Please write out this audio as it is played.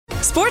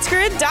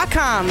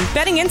SportsGrid.com.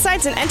 Betting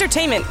insights and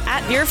entertainment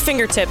at your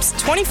fingertips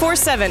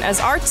 24/7 as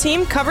our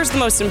team covers the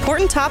most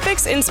important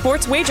topics in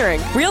sports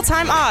wagering.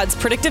 Real-time odds,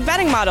 predictive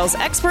betting models,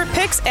 expert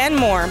picks, and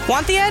more.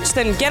 Want the edge?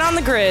 Then get on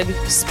the grid.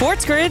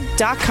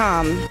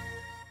 SportsGrid.com.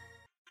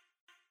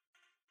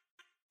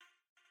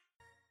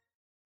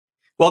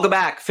 Welcome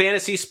back.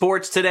 Fantasy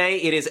Sports Today.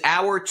 It is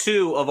hour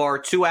 2 of our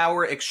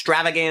 2-hour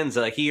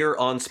extravaganza here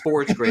on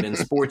Sports Grid and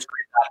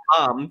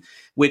SportsGrid.com,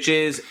 which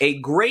is a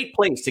great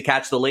place to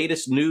catch the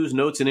latest news,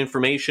 notes, and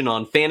information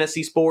on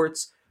fantasy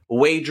sports,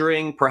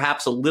 wagering,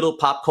 perhaps a little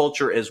pop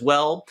culture as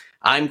well.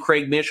 I'm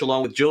Craig Mish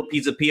along with Joe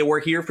Pizzapia.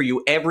 We're here for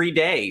you every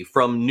day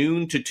from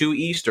noon to 2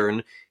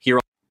 Eastern here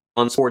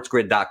on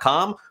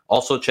SportsGrid.com.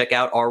 Also, check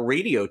out our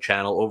radio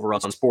channel over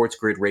on Sports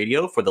Grid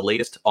Radio for the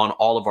latest on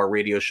all of our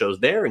radio shows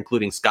there,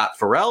 including Scott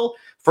Farrell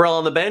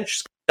on the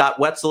bench, Scott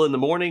Wetzel in the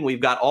morning.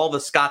 We've got all the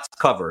Scotts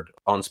covered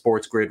on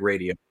Sports Grid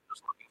Radio.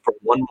 Just looking for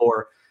one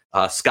more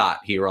Scott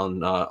here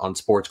on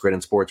Sports Grid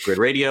and Sports Grid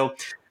Radio.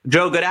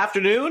 Joe, good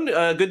afternoon.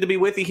 Good to be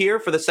with you here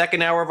for the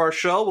second hour of our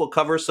show. We'll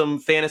cover some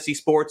fantasy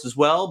sports as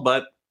well,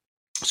 but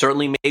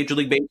certainly Major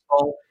League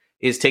Baseball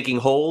is taking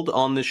hold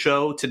on the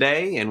show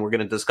today, and we're going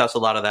to discuss a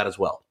lot of that as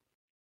well.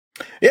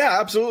 Yeah,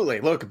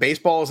 absolutely. Look,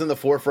 baseball is in the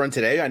forefront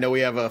today. I know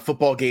we have a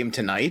football game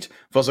tonight.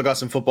 We've also got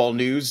some football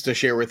news to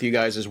share with you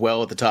guys as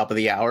well at the top of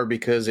the hour,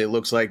 because it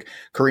looks like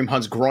Kareem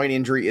Hunt's groin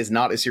injury is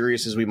not as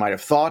serious as we might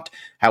have thought.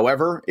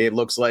 However, it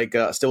looks like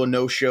still a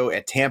no-show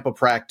at Tampa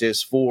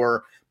practice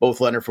for both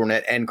Leonard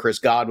Fournette and Chris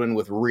Godwin,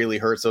 with really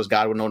hurts those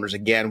Godwin owners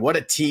again. What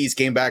a tease.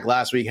 Came back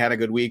last week, had a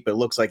good week, but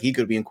looks like he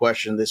could be in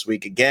question this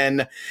week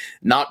again.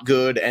 Not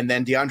good. And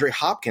then DeAndre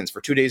Hopkins for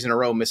 2 days in a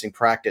row missing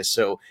practice.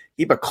 So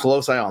keep a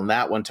close eye on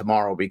that one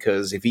tomorrow,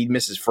 because if he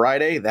misses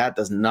Friday, that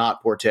does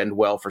not portend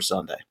well for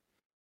Sunday.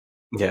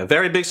 Yeah,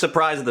 very big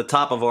surprise at the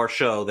top of our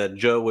show that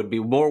Joe would be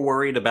more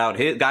worried about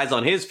his guys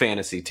on his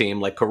fantasy team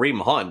like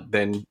Kareem Hunt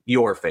than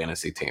your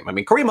fantasy team. I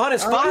mean, Kareem Hunt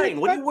is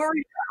fine. What are you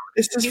worried about?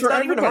 This is for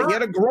everybody. He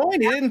had a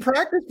groin. He didn't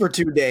practice for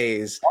 2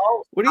 days.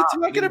 What are you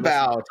talking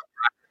about?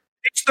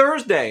 It's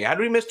Thursday. How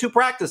did he miss 2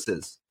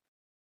 practices?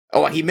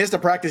 Oh, he missed a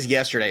practice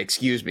yesterday.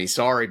 Excuse me.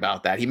 Sorry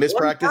about that. He missed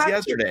practice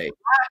yesterday.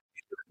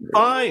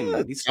 Fine.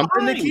 Yeah, He's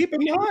something fine. to keep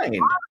in mind.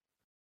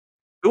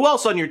 Who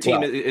else on your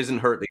team isn't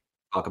hurt that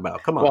you can talk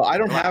about? Come on. Well, I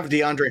don't have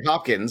DeAndre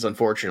Hopkins,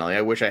 unfortunately.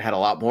 I wish I had a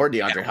lot more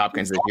DeAndre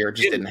Hopkins this year. It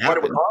just didn't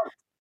happen.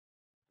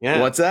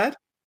 Yeah. What's that?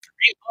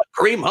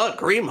 Kareem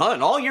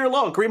Hunt, all year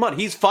long. Kareem Hunt,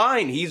 he's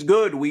fine. He's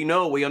good. We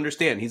know, we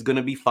understand. He's going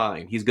to be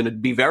fine. He's going to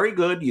be very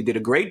good. You did a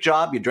great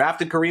job. You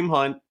drafted Kareem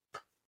Hunt.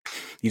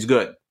 He's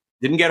good.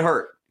 Didn't get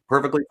hurt.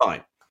 Perfectly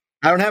fine.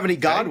 I don't have any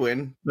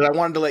Godwin, but I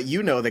wanted to let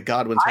you know that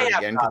Godwin's hurt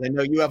again, because I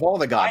know you have all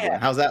the Godwin.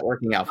 How's that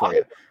working out for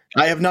you?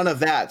 I have none of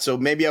that, so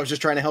maybe I was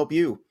just trying to help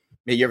you.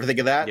 Maybe you ever think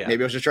of that? Yeah.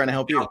 Maybe I was just trying to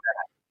help you.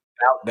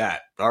 About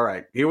that. All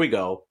right, here we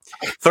go.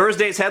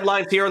 Thursday's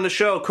headlines here on the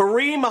show.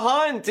 Kareem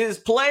Hunt is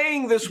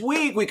playing this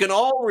week. We can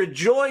all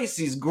rejoice.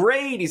 He's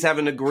great. He's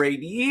having a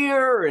great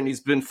year, and he's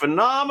been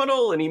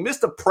phenomenal. And he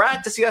missed a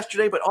practice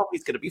yesterday, but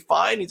he's going to be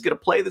fine. He's going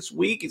to play this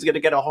week. He's going to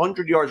get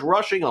 100 yards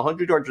rushing,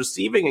 100 yards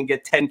receiving, and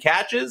get 10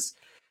 catches.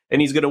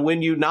 And he's going to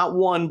win you not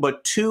 $1,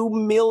 but $2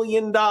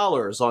 million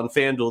on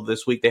FanDuel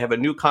this week. They have a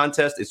new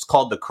contest. It's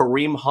called the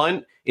Kareem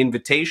Hunt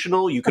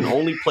Invitational. You can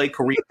only play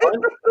Kareem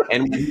Hunt,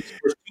 and when you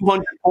score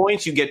 200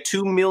 points, you get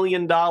 $2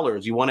 million.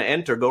 You want to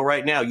enter? Go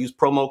right now. Use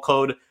promo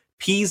code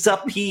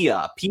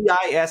PISAPIA,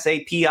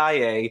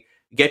 PISAPIA.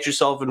 Get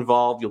yourself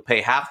involved. You'll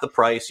pay half the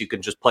price. You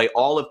can just play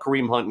all of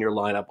Kareem Hunt in your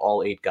lineup,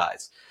 all 8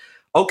 guys.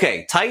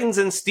 Okay, Titans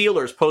and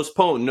Steelers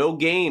postponed. No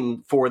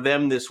game for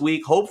them this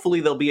week. Hopefully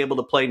they'll be able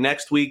to play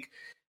next week.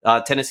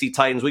 Tennessee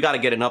Titans, we got to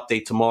get an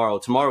update tomorrow.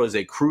 Tomorrow is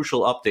a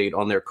crucial update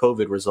on their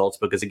COVID results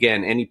because,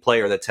 again, any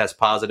player that tests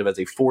positive has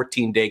a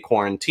 14-day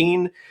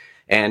quarantine.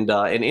 And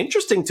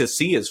interesting to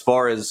see as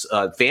far as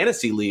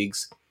fantasy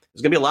leagues,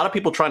 there's going to be a lot of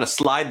people trying to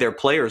slide their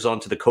players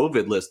onto the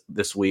COVID list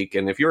this week.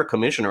 And if you're a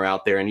commissioner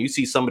out there and you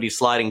see somebody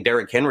sliding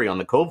Derrick Henry on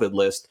the COVID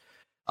list,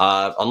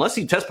 unless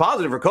he tests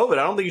positive for COVID,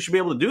 I don't think you should be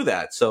able to do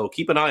that. So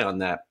keep an eye on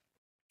that.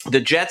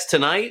 The Jets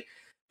tonight,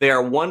 they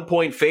are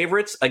 1-point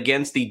favorites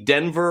against the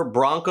Denver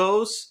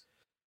Broncos.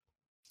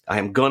 I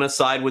am going to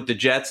side with the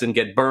Jets and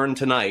get burned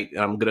tonight.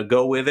 I'm going to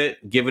go with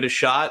it, give it a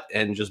shot,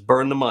 and just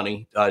burn the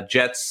money.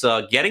 Jets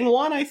getting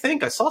 1, I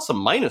think. I saw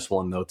some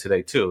 -1, though,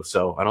 today, too.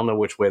 So I don't know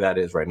which way that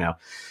is right now.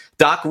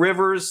 Doc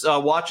Rivers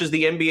watches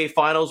the NBA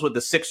Finals with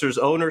the Sixers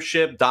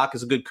ownership. Doc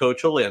is a good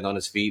coach. He'll land on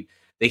his feet.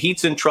 The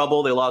Heat's in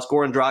trouble. They lost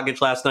Goran Dragic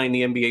last night in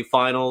the NBA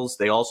Finals.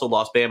 They also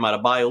lost Bam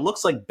Adebayo.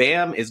 Looks like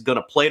Bam is going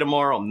to play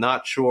tomorrow. I'm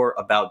not sure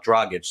about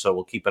Dragic, so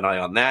we'll keep an eye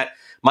on that.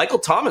 Michael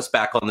Thomas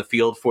back on the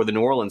field for the New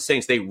Orleans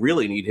Saints. They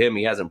really need him.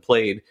 He hasn't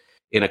played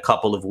in a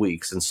couple of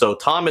weeks. And so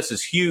Thomas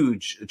is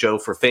huge, Joe,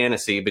 for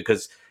fantasy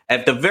because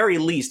at the very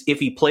least, if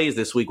he plays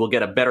this week, we'll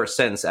get a better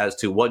sense as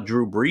to what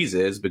Drew Brees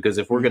is. Because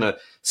if we're going to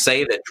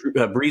say that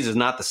Brees is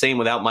not the same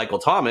without Michael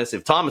Thomas,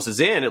 if Thomas is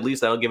in, at least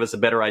that'll give us a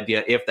better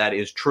idea if that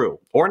is true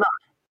or not.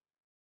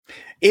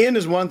 In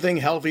is one thing,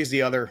 healthy is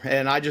the other,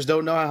 and I just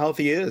don't know how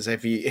healthy he is.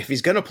 If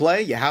he's going to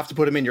play, you have to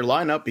put him in your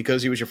lineup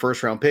because he was your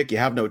first round pick. You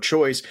have no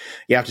choice.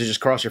 You have to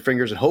just cross your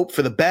fingers and hope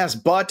for the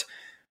best. But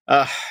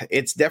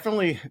it's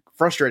definitely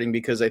frustrating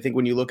because I think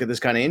when you look at this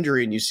kind of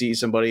injury and you see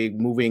somebody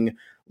moving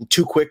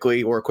too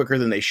quickly or quicker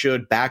than they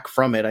should back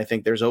from it, I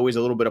think there's always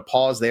a little bit of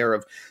pause there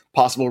of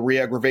possible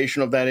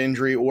re-aggravation of that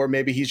injury, or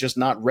maybe he's just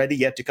not ready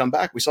yet to come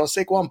back. We saw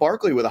Saquon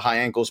Barkley with a high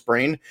ankle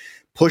sprain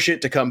push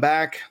it to come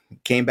back,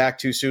 came back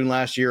too soon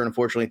last year, and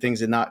unfortunately things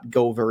did not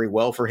go very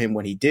well for him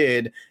when he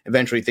did.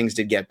 Eventually things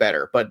did get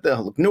better. But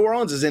look, New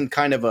Orleans is in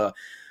kind of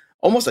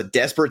almost a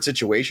desperate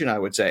situation, I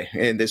would say,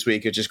 in this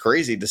week. It's just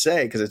crazy to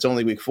say because it's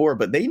only week 4,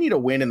 but they need a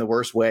win in the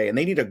worst way, and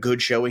they need a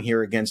good showing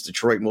here against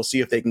Detroit, and we'll see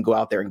if they can go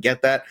out there and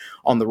get that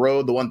on the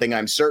road. The one thing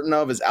I'm certain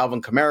of is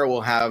Alvin Kamara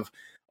will have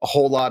a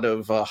whole lot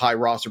of high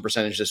roster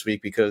percentage this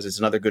week because it's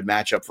another good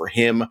matchup for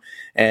him.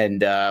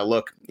 And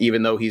look,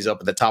 even though he's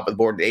up at the top of the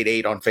board at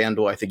 8-8 on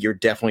FanDuel, I think you're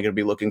definitely going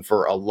to be looking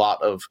for a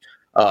lot of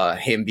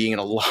him being in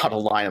a lot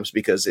of lineups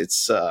because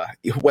it's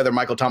whether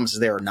Michael Thomas is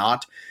there or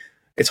not,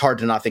 it's hard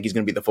to not think he's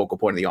going to be the focal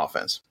point of the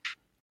offense.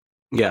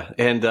 Yeah,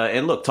 and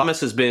look,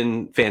 Thomas has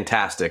been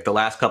fantastic the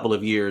last couple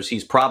of years.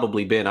 He's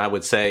probably been, I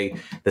would say,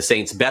 the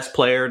Saints' best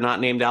player, not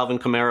named Alvin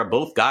Kamara.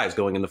 Both guys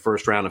going in the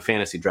first round of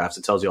fantasy drafts.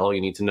 It tells you all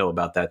you need to know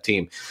about that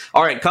team.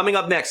 All right, coming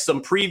up next,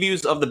 some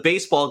previews of the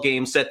baseball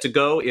game set to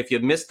go. If you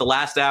missed the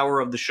last hour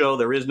of the show,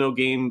 there is no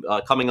game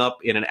coming up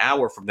in an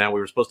hour from now. We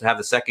were supposed to have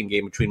the second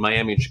game between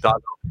Miami and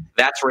Chicago.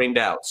 That's rained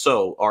out.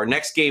 So our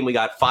next game, we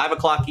got 5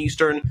 o'clock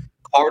Eastern.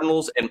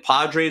 Cardinals and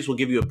Padres. We'll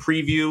give you a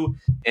preview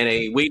and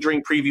a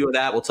wagering preview of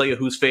that. We'll tell you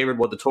who's favored,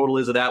 what the total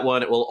is of that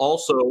one. It will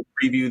also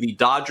preview the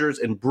Dodgers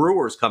and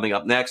Brewers coming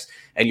up next.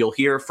 And you'll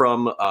hear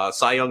from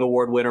Cy Young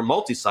Award winner,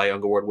 multi-Cy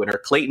Young Award winner,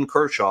 Clayton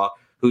Kershaw,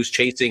 who's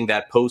chasing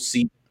that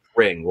postseason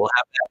ring. We'll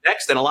have that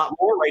next and a lot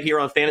more right here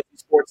on Fantasy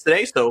Sports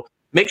Today. So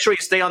make sure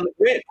you stay on the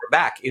grid. We're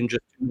back in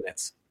just 2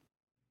 minutes.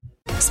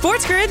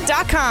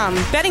 SportsGrid.com.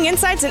 Betting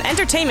insights and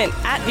entertainment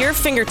at your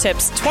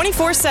fingertips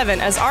 24/7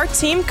 as our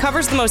team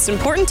covers the most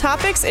important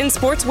topics in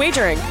sports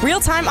wagering.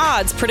 Real-time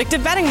odds,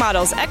 predictive betting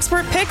models,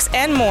 expert picks,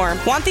 and more.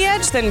 Want the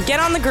edge? Then get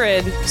on the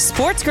grid.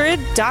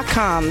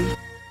 SportsGrid.com.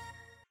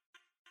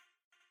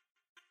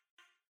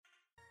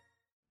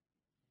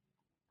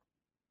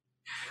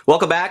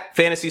 Welcome back.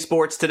 Fantasy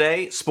Sports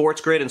Today,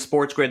 Sports Grid and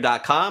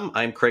SportsGrid.com.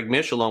 I'm Craig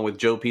Mish along with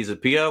Joe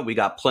Pisapia. We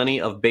got plenty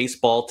of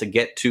baseball to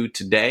get to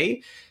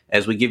today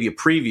as we give you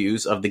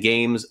previews of the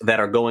games that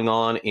are going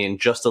on in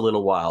just a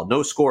little while.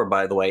 No score,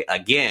 by the way,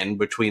 again,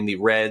 between the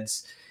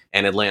Reds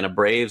and Atlanta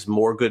Braves.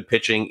 More good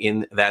pitching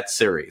in that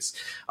series.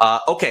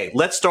 Okay,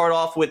 let's start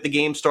off with the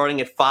game starting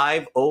at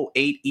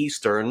 5:08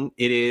 Eastern.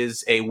 It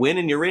is a win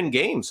and you're in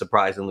game,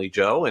 surprisingly,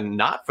 Joe, and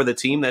not for the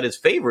team that is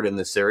favored in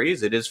this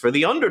series. It is for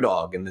the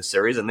underdog in this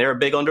series, and they're a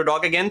big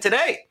underdog again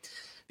today.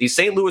 The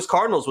St. Louis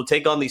Cardinals will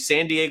take on the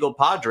San Diego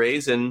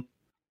Padres, and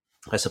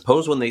I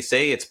suppose when they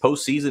say it's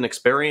postseason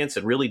experience,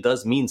 it really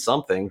does mean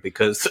something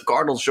because the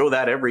Cardinals show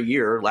that every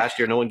year. Last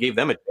year, no one gave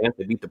them a chance.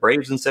 They beat the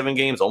Braves in 7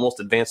 games, almost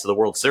advanced to the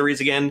World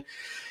Series again.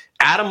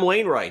 Adam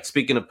Wainwright,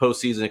 speaking of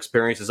postseason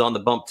experience, is on the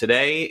bump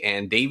today,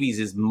 and Davies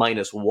is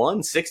minus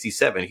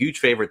 167. Huge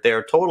favorite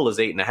there. Total is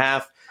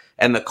 8.5.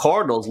 And the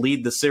Cardinals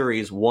lead the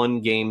series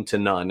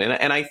 1-0.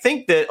 And I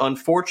think that,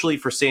 unfortunately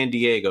for San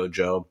Diego,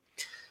 Joe,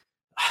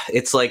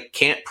 it's like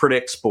can't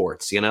predict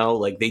sports, you know,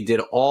 like they did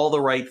all the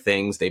right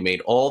things. They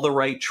made all the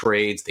right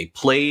trades. They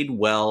played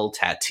well.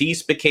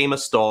 Tatis became a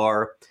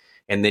star.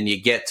 And then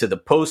you get to the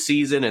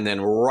postseason. And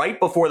then right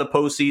before the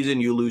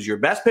postseason, you lose your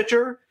best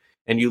pitcher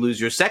and you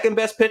lose your second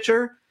best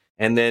pitcher.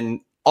 And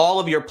then all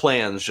of your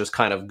plans just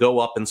kind of go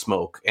up in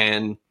smoke.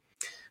 And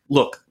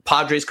look,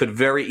 Padres could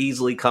very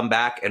easily come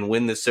back and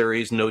win this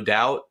series, no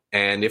doubt.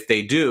 And if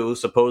they do,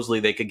 supposedly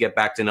they could get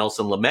back to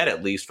Nelson Lamet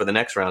at least for the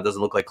next round.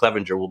 Doesn't look like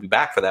Clevenger will be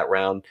back for that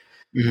round.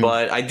 Mm-hmm.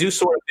 But I do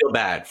sort of feel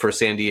bad for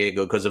San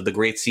Diego because of the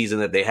great season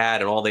that they had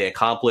and all they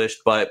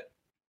accomplished. But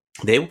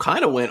they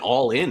kind of went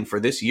all in for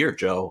this year,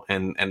 Joe.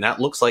 And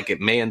that looks like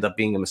it may end up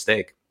being a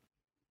mistake.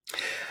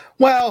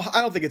 Well, I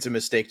don't think it's a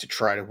mistake to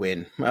try to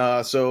win.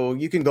 So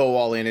you can go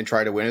all in and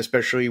try to win,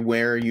 especially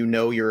where you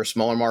know you're a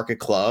smaller market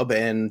club.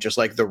 And just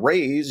like the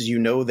Rays, you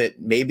know that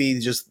maybe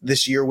just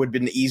this year would have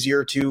been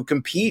easier to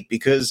compete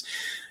because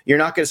you're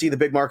not going to see the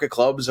big market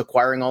clubs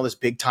acquiring all this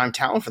big time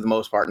talent for the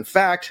most part. In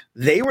fact,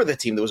 they were the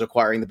team that was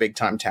acquiring the big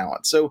time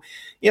talent. So,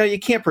 you know, you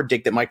can't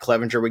predict that Mike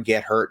Clevenger would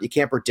get hurt. You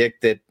can't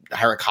predict that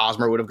Eric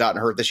Hosmer would have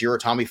gotten hurt this year or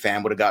Tommy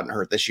Pham would have gotten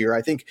hurt this year.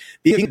 I think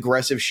being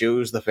aggressive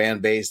shows the fan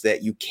base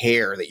that you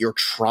care, that you're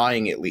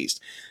trying at least.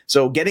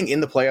 So getting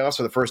in the playoffs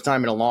for the first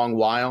time in a long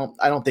while,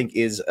 I don't think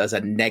is as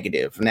a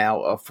negative.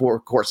 Now, of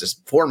course,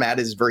 this format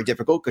is very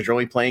difficult because you're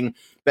only playing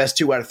best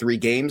 2 out of 3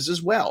 games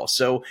as well.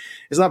 So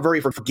it's not very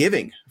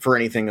forgiving for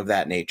anything of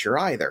that nature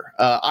either.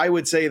 I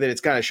would say that it's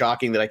kind of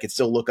shocking that I could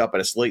still look up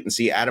at a slate and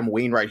see Adam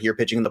Wainwright here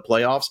pitching in the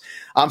playoffs.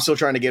 I'm still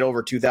trying to get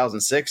over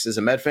 2006 as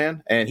a Met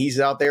fan, and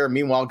he's out there.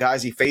 Meanwhile,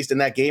 guys he faced in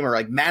that game are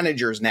like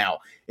managers now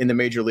in the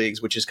major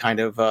leagues, which is kind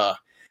of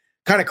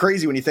kind of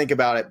crazy when you think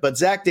about it. But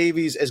Zach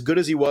Davies, as good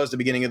as he was at the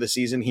beginning of the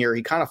season here,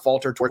 he kind of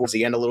faltered towards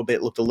the end a little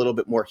bit, looked a little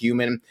bit more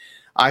human.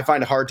 I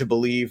find it hard to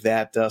believe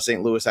that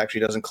St. Louis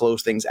actually doesn't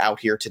close things out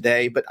here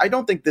today. But I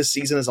don't think this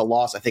season is a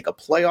loss. I think a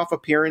playoff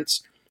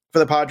appearance for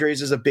the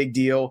Padres is a big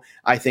deal.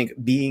 I think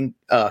being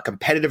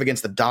competitive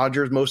against the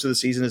Dodgers most of the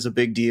season is a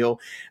big deal.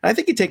 And I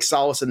think you take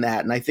solace in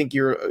that. And I think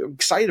you're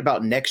excited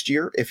about next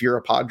year if you're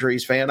a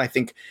Padres fan. I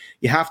think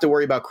you have to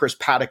worry about Chris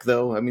Paddock,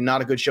 though. I mean,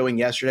 not a good showing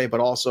yesterday, but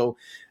also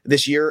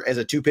this year as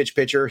a two-pitch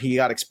pitcher, he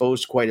got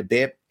exposed quite a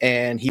bit.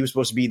 And he was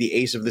supposed to be the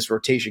ace of this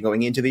rotation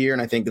going into the year.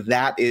 And I think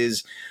that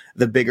is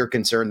the bigger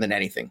concern than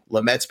anything.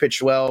 Lamet's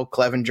pitched well.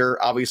 Clevenger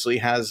obviously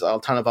has a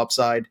ton of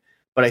upside.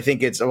 But I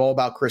think it's all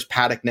about Chris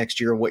Paddock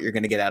next year and what you're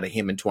going to get out of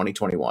him in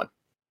 2021.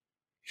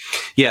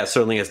 Yeah,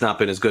 certainly has not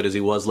been as good as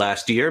he was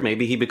last year.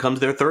 Maybe he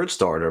becomes their third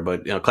starter,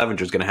 but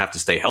Clevenger's going to have to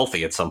stay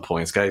healthy at some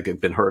point. This guy's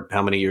been hurt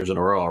how many years in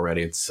a row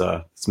already? It's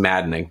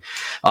maddening.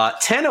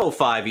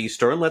 10:05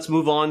 Eastern. Let's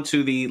move on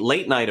to the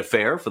late night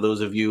affair. For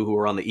those of you who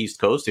are on the East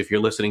Coast, if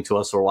you're listening to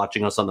us or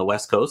watching us on the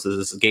West Coast,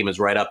 this game is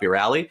right up your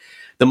alley.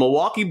 The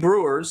Milwaukee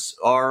Brewers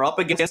are up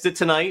against it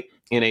tonight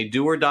in a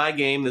do-or-die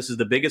game. This is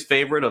the biggest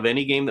favorite of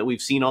any game that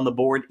we've seen on the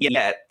board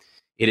yet.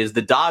 It is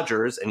the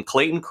Dodgers and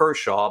Clayton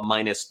Kershaw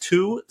minus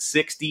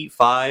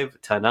 265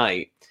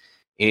 tonight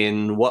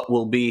in what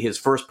will be his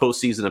first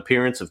postseason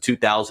appearance of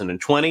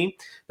 2020.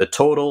 The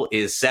total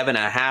is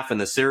 7.5 in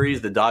the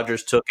series. The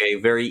Dodgers took a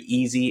very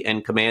easy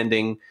and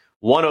commanding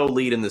 1-0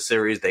 lead in the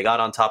series. They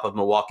got on top of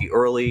Milwaukee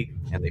early,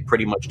 and they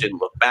pretty much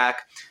didn't look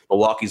back.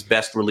 Milwaukee's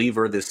best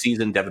reliever this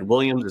season, Devin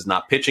Williams, is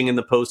not pitching in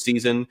the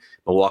postseason.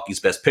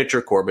 Milwaukee's best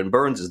pitcher, Corbin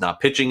Burns, is not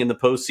pitching in the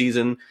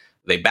postseason.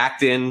 They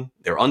backed in.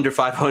 They're under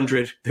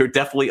 500. They're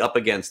definitely up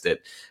against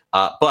it.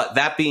 But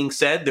that being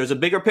said, there's a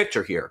bigger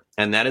picture here,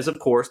 and that is, of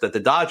course, that the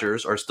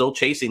Dodgers are still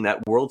chasing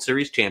that World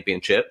Series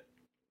championship.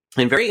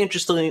 And very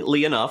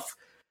interestingly enough,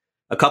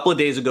 a couple of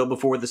days ago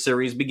before the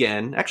series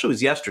began, actually it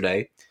was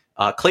yesterday,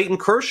 Clayton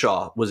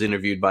Kershaw was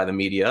interviewed by the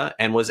media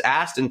and was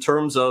asked in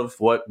terms of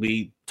what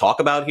we talk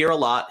about here a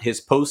lot,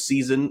 his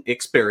postseason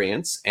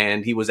experience.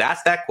 And he was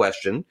asked that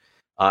question.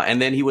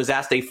 And then he was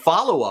asked a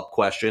follow-up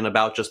question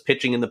about just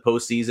pitching in the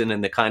postseason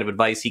and the kind of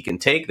advice he can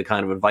take, the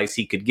kind of advice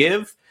he could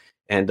give,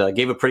 and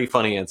gave a pretty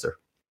funny answer.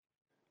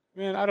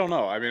 Man, I don't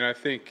know. I mean, I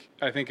think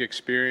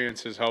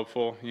experience is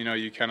helpful.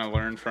 You kind of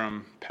learn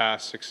from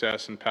past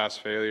success and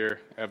past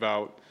failure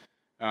about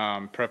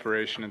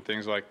preparation and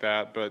things like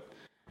that. But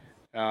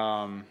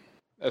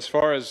as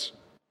far as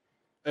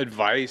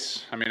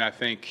advice, I mean, I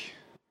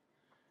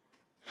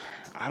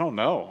don't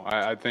know.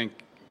 I think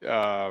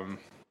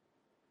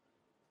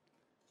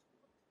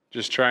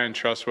just try and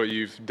trust what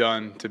you've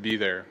done to be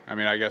there. I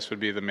mean, I guess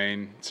would be the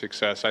main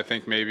success. I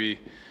think maybe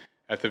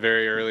at the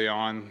very early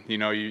on,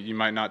 you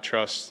might not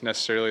trust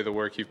necessarily the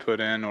work you've put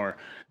in or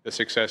the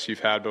success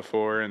you've had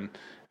before, and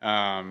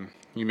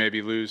you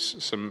maybe lose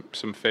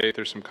some faith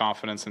or some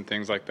confidence and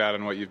things like that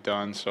in what you've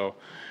done. So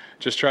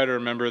just try to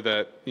remember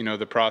that,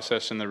 the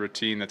process and the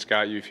routine that's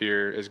got you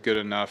here is good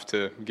enough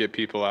to get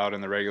people out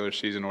in the regular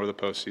season or the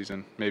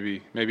postseason.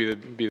 Maybe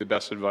that'd be the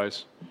best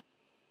advice.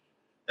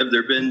 Have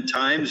there been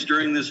times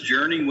during this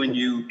journey when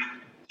you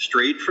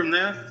strayed from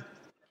that?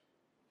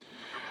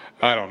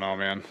 I don't know,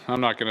 man.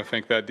 I'm not going to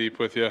think that deep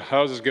with you. That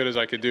was as good as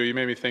I could do. You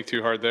made me think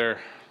too hard there.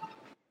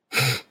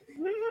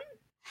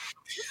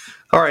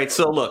 All right,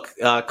 so look,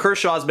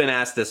 Kershaw's been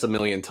asked this a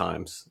million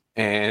times,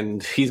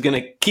 and he's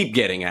going to keep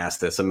getting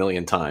asked this a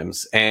million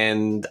times.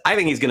 And I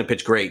think he's going to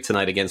pitch great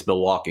tonight against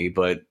Milwaukee,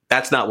 but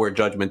that's not where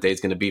Judgment Day is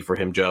going to be for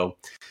him, Joe.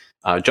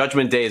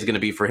 Judgment Day is going to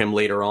be for him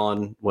later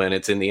on when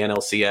it's in the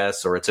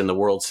NLCS or it's in the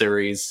World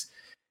Series.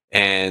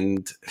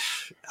 And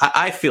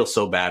I feel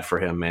so bad for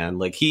him, man.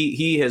 Like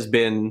he has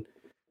been,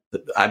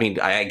 I mean,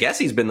 I guess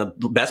he's been the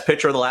best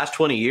pitcher of the last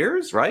 20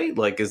 years, right?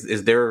 Like,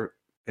 is there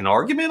an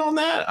argument on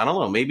that? I don't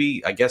know.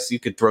 Maybe, I guess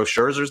you could throw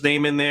Scherzer's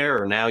name in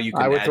there, or now you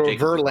can. I would add throw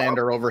Jacob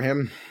Verlander over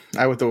him.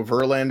 I would throw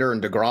Verlander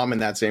and DeGrom in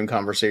that same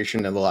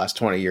conversation in the last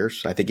 20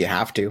 years. I think you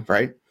have to,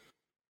 right?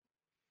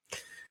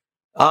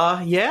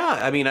 Yeah.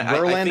 I mean,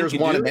 Verlander's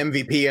won an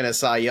MVP and a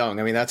Cy Young.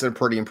 I mean, that's a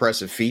pretty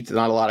impressive feat.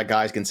 Not a lot of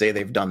guys can say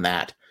they've done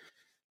that.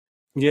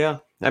 Yeah.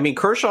 I mean,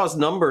 Kershaw's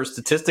numbers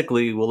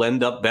statistically will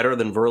end up better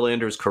than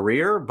Verlander's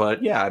career,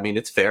 but yeah, I mean,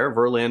 it's fair.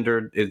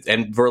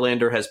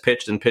 Verlander has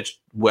pitched and pitched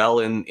well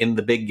in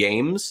the big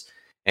games.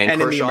 And in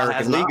Kershaw the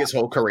American League his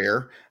whole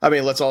career. I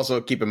mean, let's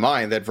also keep in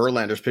mind that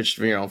Verlander's pitched,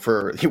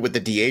 with the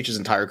DH his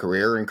entire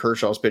career, and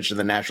Kershaw's pitched in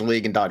the National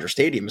League and Dodger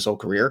Stadium his whole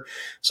career.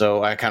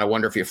 So I kind of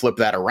wonder if you flip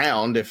that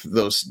around, if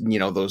those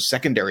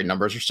secondary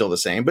numbers are still the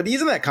same. But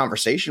he's in that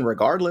conversation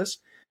regardless.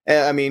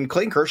 I mean,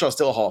 Clayton Kershaw is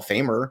still a Hall of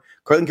Famer.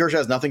 Clayton Kershaw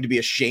has nothing to be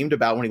ashamed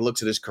about when he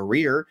looks at his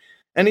career.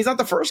 And he's not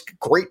the first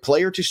great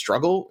player to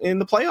struggle in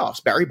the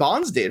playoffs. Barry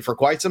Bonds did for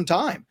quite some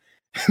time.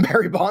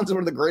 Barry Bonds is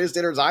one of the greatest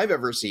hitters I've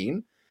ever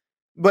seen.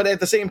 But at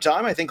the same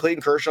time, I think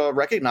Clayton Kershaw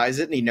recognizes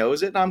it and he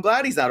knows it. And I'm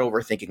glad he's not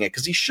overthinking it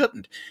because he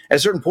shouldn't. At a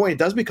certain point, it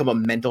does become a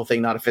mental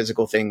thing, not a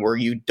physical thing, where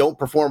you don't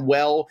perform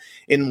well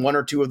in one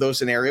or two of those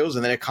scenarios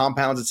and then it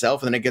compounds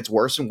itself and then it gets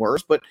worse and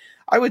worse. But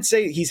I would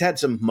say he's had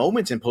some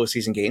moments in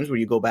postseason games where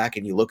you go back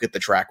and you look at the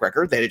track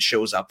record that it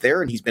shows up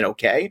there and he's been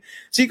okay.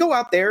 So you go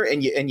out there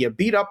and you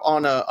beat up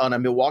on a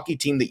Milwaukee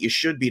team that you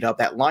should beat up.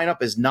 That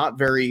lineup is not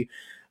very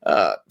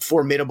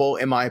formidable,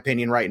 in my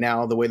opinion, right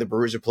now, the way the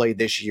Brewers have played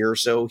this year.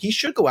 So he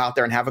should go out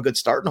there and have a good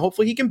start, and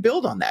hopefully he can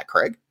build on that,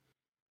 Craig.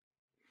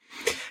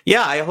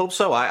 Yeah, I hope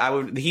so. I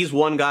would. He's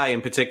one guy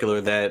in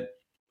particular that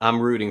I'm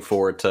rooting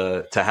for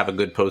to have a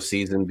good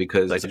postseason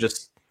because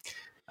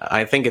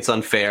I think it's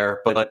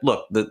unfair. But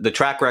look, the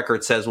track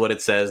record says what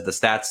it says. The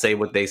stats say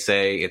what they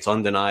say. It's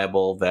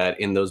undeniable that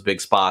in those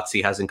big spots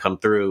he hasn't come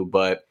through,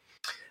 but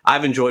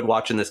I've enjoyed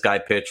watching this guy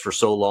pitch for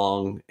so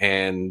long,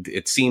 and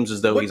it seems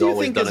as though he's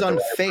always done it. What do you think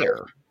is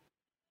unfair?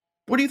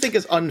 What do you think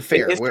is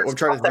unfair? I'm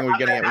trying to think what we're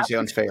getting at when you say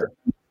unfair.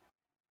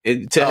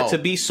 To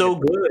be so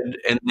good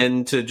and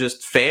then to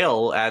just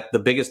fail at the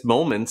biggest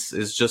moments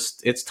is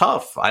just, it's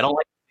tough. I don't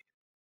like.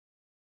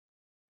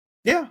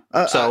 Yeah.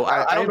 So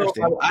I don't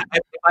understand. know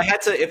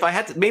if I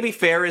had to, maybe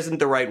fair isn't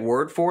the right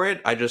word for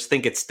it. I just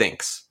think it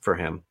stinks for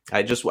him.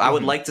 I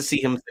would like to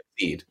see him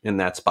succeed in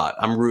that spot.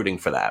 I'm rooting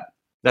for that.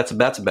 That's a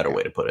better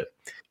way to put it.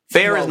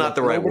 Fair is not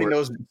the right word.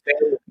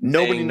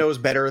 Nobody knows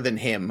better than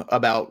him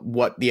about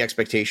what the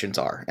expectations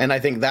are. And I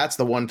think that's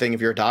the one thing,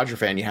 if you're a Dodger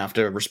fan, you have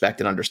to respect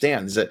and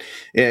understand is that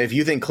if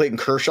you think Clayton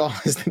Kershaw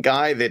is the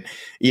guy that,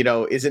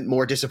 isn't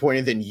more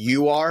disappointed than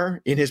you are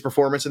in his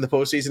performance in the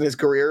postseason in his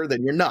career,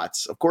 then you're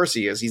nuts. Of course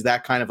he is. He's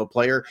that kind of a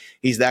player.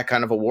 He's that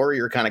kind of a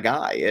warrior kind of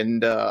guy.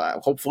 And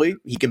hopefully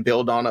he can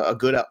build on a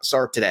good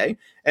start today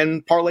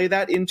and parlay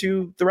that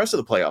into the rest of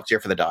the playoffs here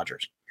for the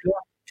Dodgers.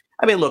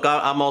 I mean, look,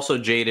 I'm also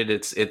jaded.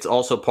 It's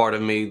also part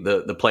of me,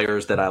 the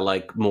players that I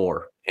like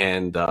more.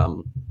 And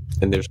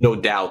there's no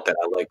doubt that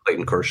I like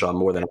Clayton Kershaw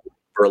more than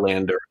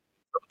Verlander,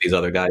 some of these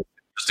other guys.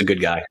 Just a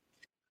good guy.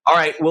 All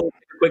right, we'll take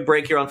a quick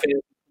break here on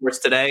Fantasy Sports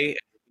today.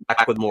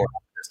 Back with more.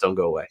 Just don't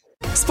go away.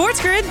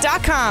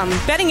 SportsGrid.com.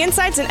 Betting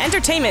insights and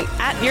entertainment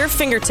at your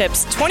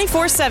fingertips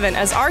 24/7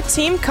 as our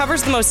team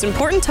covers the most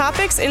important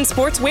topics in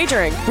sports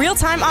wagering.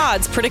 Real-time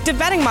odds, predictive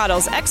betting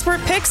models, expert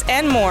picks,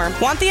 and more.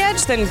 Want the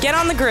edge? Then get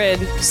on the grid.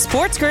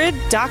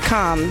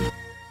 SportsGrid.com.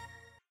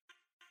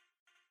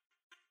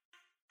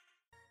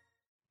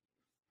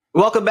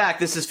 Welcome back.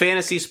 This is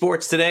Fantasy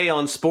Sports Today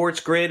on Sports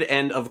Grid.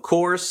 And of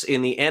course,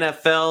 in the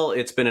NFL,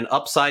 it's been an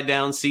upside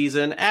down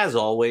season. As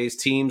always,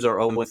 teams are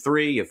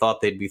 0-3. You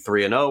thought they'd be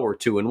 3-0 or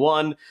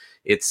 2-1.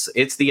 It's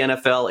the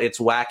NFL. It's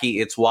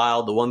wacky. It's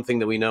wild. The one thing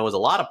that we know is a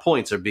lot of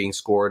points are being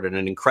scored at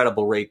an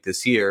incredible rate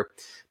this year.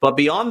 But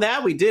beyond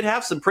that, we did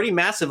have some pretty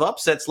massive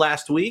upsets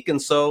last week.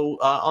 And so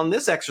on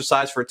this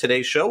exercise for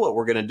today's show, what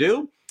we're going to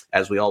do,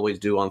 as we always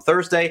do on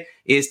Thursday,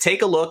 is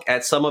take a look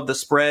at some of the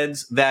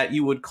spreads that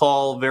you would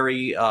call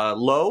very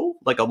low,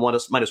 like a -1,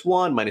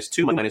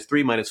 -2,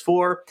 -3,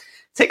 -4.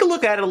 Take a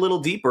look at it a little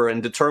deeper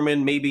and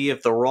determine maybe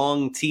if the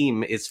wrong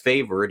team is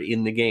favored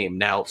in the game.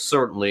 Now,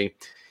 certainly,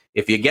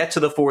 if you get to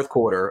the fourth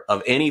quarter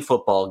of any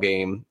football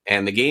game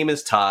and the game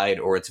is tied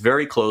or it's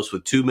very close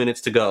with 2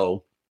 minutes to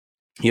go,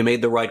 you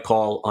made the right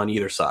call on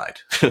either side.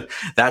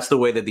 That's the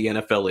way that the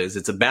NFL is.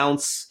 It's a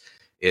bounce.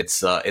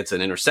 It's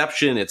an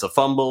interception. It's a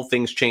fumble.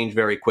 Things change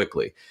very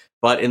quickly.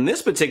 But in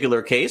this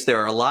particular case, there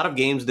are a lot of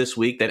games this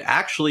week that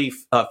actually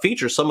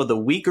feature some of the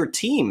weaker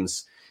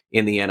teams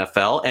in the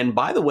NFL. And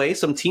by the way,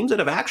 some teams that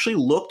have actually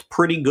looked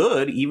pretty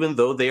good, even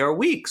though they are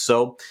weak.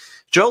 So,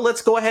 Joe,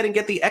 let's go ahead and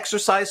get the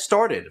exercise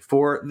started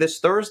for this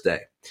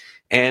Thursday.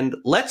 And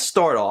let's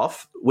start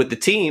off with the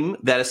team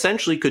that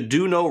essentially could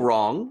do no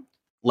wrong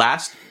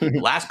last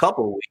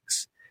couple of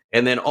weeks.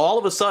 And then all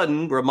of a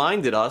sudden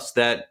reminded us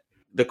that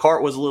the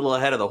cart was a little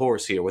ahead of the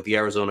horse here with the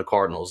Arizona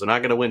Cardinals. They're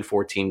not going to win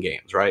 14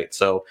 games, right?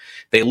 So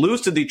they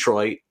lose to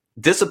Detroit,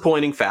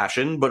 disappointing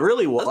fashion, but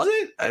really was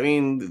it? I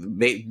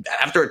mean,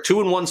 after a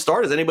 2-1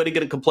 start, is anybody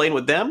going to complain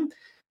with them?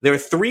 They're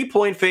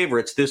 3-point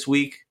favorites this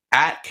week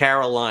at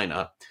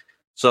Carolina.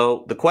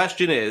 So the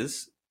question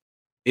is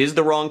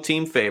the wrong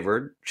team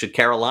favored? Should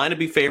Carolina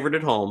be favored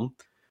at home?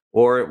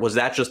 Or was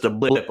that just a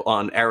blip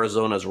on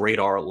Arizona's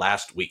radar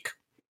last week?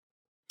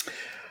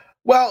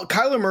 Well,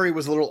 Kyler Murray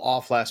was a little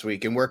off last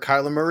week, and where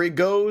Kyler Murray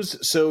goes,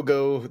 so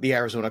go the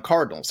Arizona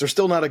Cardinals. They're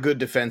still not a good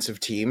defensive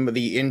team.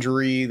 The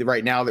injury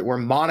right now that we're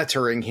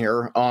monitoring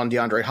here on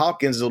DeAndre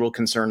Hopkins is a little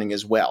concerning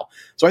as well.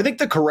 So I think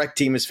the correct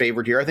team is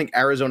favored here. I think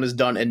Arizona's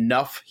done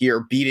enough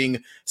here,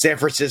 beating San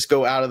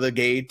Francisco out of the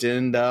gate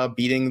and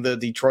beating the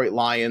Detroit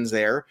Lions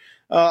there.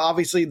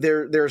 Obviously,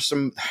 there's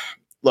some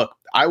 – look,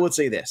 I would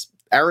say this.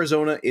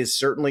 Arizona is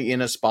certainly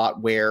in a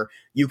spot where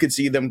you could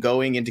see them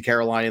going into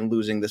Carolina and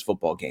losing this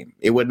football game.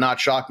 It would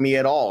not shock me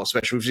at all,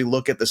 especially if you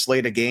look at the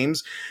slate of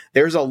games.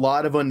 There's a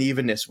lot of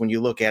unevenness when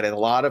you look at it. A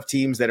lot of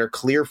teams that are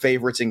clear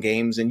favorites in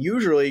games, and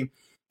usually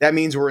that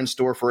means we're in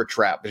store for a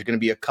trap. There's going to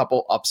be a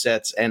couple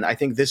upsets, and I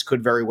think this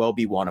could very well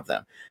be one of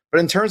them.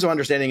 But in terms of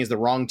understanding, is the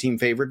wrong team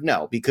favored?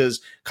 No,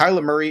 because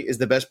Kyler Murray is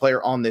the best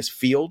player on this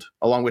field,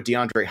 along with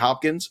DeAndre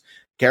Hopkins.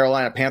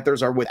 Carolina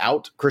Panthers are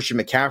without Christian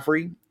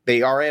McCaffrey.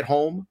 They are at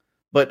home.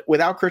 But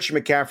without Christian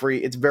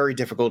McCaffrey, it's very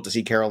difficult to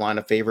see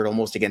Carolina favored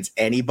almost against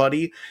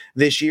anybody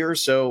this year.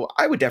 So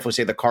I would definitely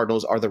say the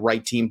Cardinals are the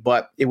right team,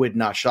 but it would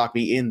not shock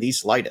me in the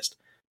slightest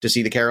to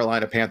see the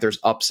Carolina Panthers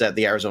upset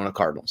the Arizona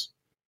Cardinals.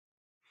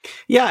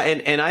 Yeah,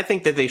 and I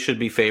think that they should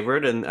be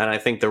favored, and I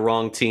think the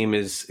wrong team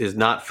is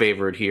not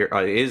favored here.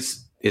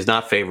 Is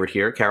not favored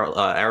here.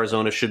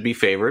 Arizona should be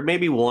favored.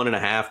 Maybe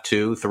 1.5,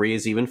 2, 3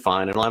 is even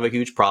fine. I don't have a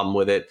huge problem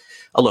with it.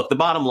 Look, the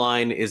bottom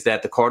line is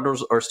that the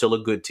Cardinals are still a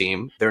good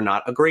team. They're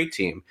not a great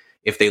team.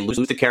 If they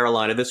lose to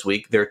Carolina this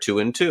week, they're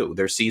 2-2.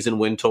 Their season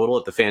win total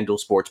at the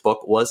FanDuel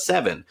Sportsbook was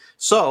 7.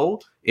 So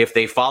if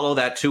they follow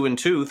that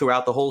 2-2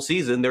 throughout the whole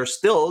season, they're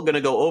still going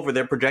to go over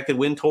their projected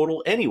win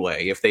total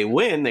anyway. If they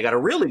win, they got a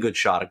really good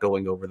shot at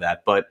going over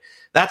that. But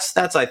that's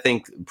I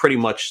think, pretty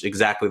much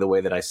exactly the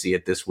way that I see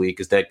it this week,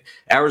 is that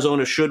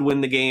Arizona should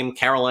win the game.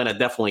 Carolina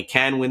definitely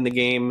can win the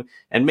game.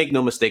 And make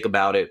no mistake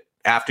about it,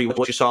 after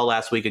what you saw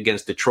last week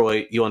against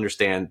Detroit, you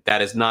understand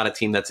that is not a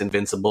team that's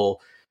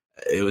invincible.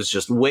 It was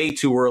just way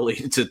too early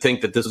to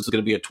think that this was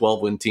going to be a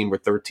 12-win team or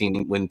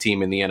 13-win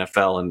team in the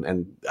NFL.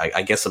 And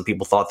I guess some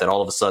people thought that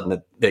all of a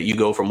sudden that you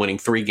go from winning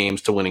 3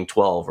 games to winning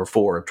 12 or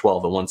 4 or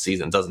 12 in one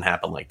season. It doesn't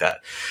happen like that.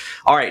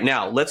 All right,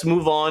 now let's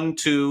move on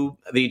to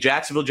the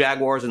Jacksonville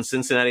Jaguars and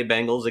Cincinnati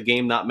Bengals, a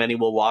game not many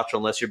will watch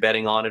unless you're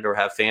betting on it or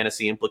have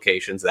fantasy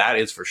implications. That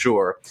is for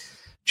sure.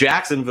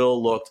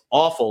 Jacksonville looked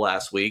awful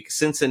last week.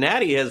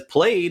 Cincinnati has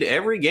played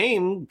every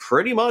game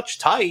pretty much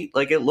tight.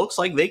 Like, it looks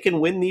like they can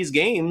win these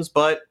games,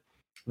 but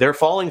they're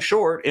falling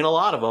short in a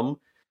lot of them.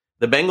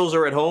 The Bengals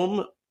are at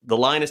home. The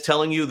line is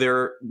telling you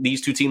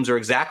these two teams are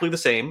exactly the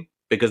same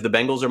because the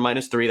Bengals are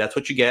 -3. That's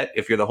what you get.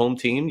 If you're the home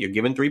team, you're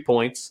given 3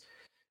 points.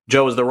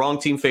 Joe, is the wrong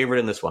team favored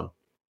in this one?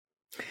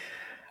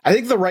 I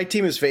think the right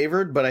team is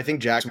favored, but I think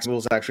Jacksonville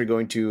is actually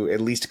going to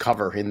at least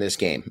cover in this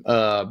game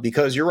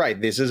because you're right.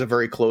 This is a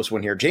very close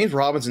one here. James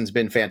Robinson's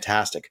been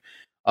fantastic.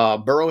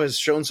 Burrow has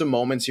shown some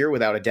moments here,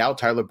 without a doubt.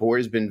 Tyler Boyd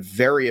has been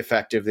very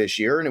effective this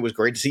year, and it was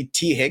great to see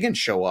T. Higgins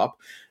show up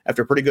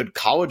after a pretty good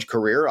college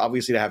career.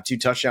 Obviously, to have 2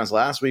 touchdowns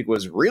last week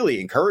was really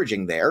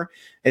encouraging there,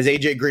 as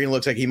A.J. Green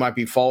looks like he might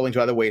be falling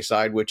to the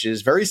wayside, which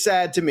is very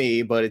sad to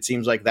me, but it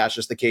seems like that's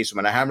just the case.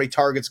 No matter how many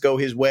targets go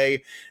his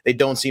way, they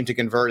don't seem to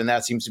convert, and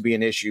that seems to be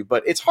an issue.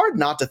 But it's hard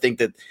not to think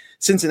that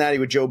Cincinnati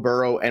with Joe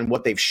Burrow and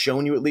what they've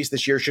shown you at least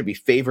this year should be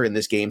favored in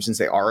this game since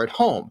they are at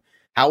home.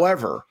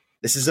 However,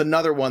 this is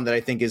another one that I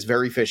think is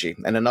very fishy,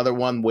 and another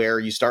one where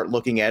you start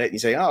looking at it and you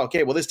say, oh,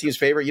 okay, well, this team's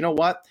favored. You know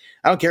what?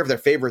 I don't care if they're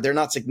favored. They're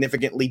not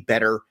significantly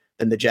better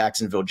than the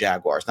Jacksonville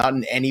Jaguars, not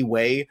in any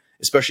way,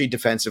 especially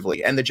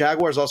defensively. And the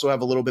Jaguars also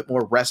have a little bit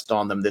more rest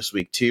on them this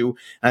week, too.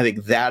 And I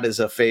think that is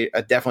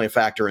definitely a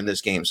factor in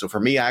this game. So for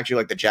me, I actually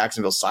like the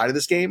Jacksonville side of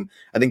this game.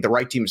 I think the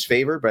right team is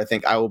favored, but I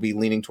think I will be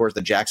leaning towards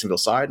the Jacksonville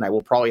side, and I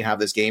will probably have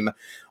this game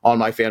on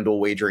my FanDuel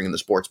wagering in the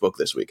sports book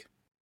this week.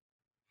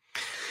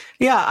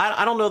 Yeah,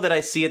 I don't know that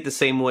I see it the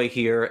same way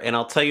here. And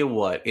I'll tell you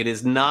what, it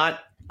is not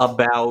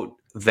about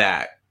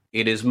that.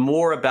 It is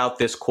more about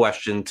this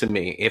question to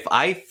me. If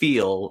I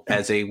feel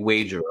as a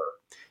wagerer,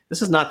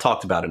 this is not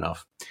talked about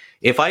enough.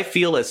 If I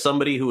feel as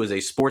somebody who is a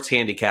sports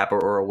handicapper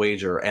or a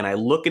wagerer, and I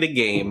look at a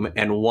game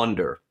and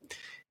wonder,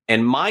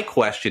 and my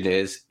question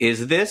is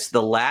this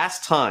the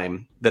last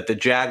time that the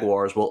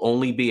Jaguars will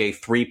only be a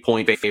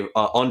 3-point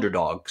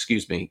underdog,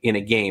 in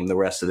a game the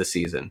rest of the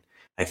season?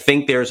 I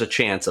think there's a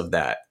chance of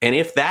that. And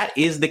if that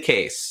is the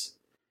case,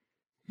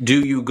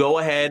 do you go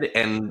ahead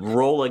and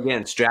roll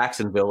against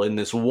Jacksonville in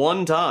this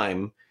one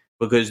time?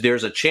 Because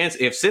there's a chance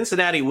if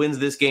Cincinnati wins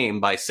this game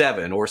by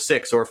 7 or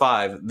 6 or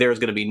 5, there's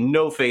going to be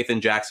no faith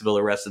in Jacksonville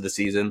the rest of the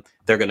season.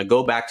 They're going to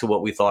go back to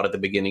what we thought at the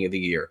beginning of the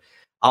year.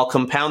 I'll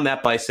compound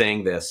that by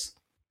saying this.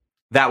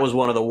 That was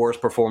one of the worst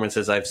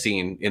performances I've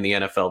seen in the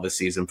NFL this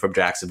season from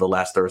Jacksonville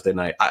last Thursday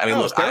night. I mean,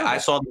 look, I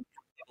saw them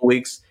for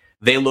weeks.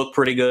 They look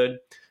pretty good.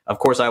 Of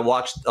course, I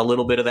watched a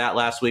little bit of that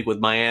last week with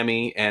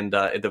Miami, and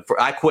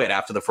I quit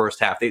after the first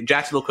half.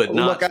 Jacksonville could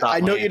not stop I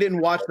know Miami. You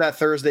didn't watch that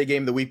Thursday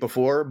game the week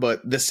before,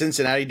 but the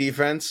Cincinnati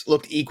defense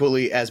looked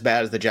equally as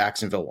bad as the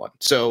Jacksonville one.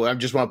 So I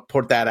just want to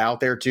put that out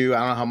there, too. I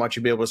don't know how much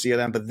you'll be able to see of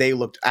them, but they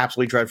looked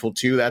absolutely dreadful,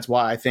 too. That's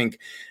why I think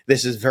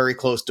this is very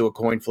close to a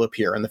coin flip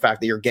here. And the fact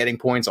that you're getting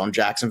points on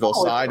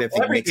Jacksonville's side, I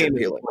think makes it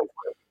appealing.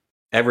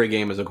 Every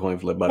game is a coin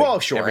flip, buddy. Well,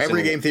 sure.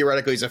 Every game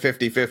theoretically is a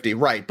 50-50,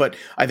 right? But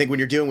I think when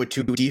you're dealing with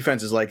 2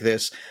 defenses like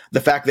this,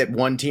 the fact that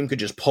one team could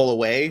just pull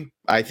away,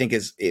 I think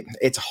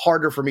it's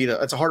harder for me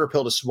it's a harder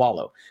pill to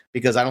swallow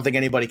because I don't think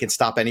anybody can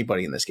stop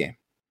anybody in this game.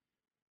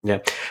 Yeah.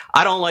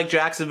 I don't like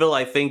Jacksonville.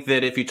 I think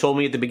that if you told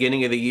me at the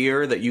beginning of the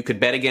year that you could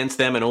bet against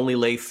them and only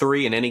lay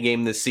 3 in any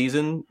game this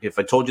season, if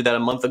I told you that a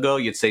month ago,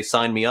 you'd say,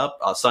 sign me up.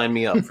 I'll sign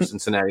me up for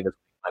Cincinnati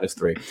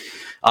 -3.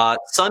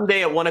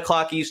 Sunday at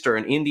 1:00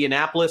 Eastern,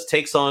 Indianapolis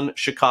takes on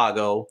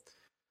Chicago.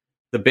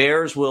 The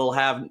Bears will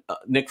have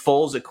Nick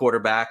Foles at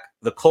quarterback.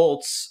 The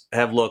Colts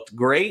have looked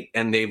great,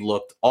 and they've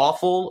looked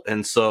awful,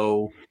 and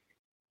so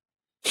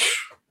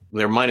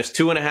they're minus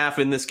 2.5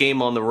 in this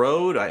game on the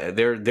road.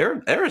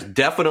 There is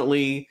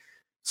definitely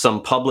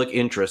some public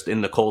interest in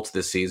the Colts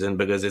this season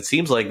because it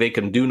seems like they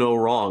can do no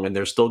wrong, and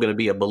there's still going to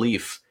be a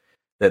belief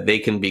that they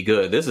can be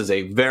good. This is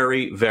a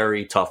very,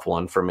 very tough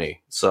one for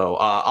me. So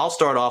I'll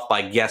start off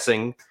by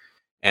guessing,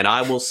 and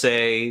I will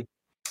say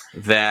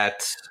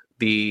that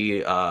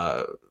the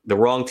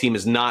wrong team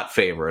is not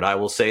favored. I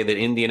will say that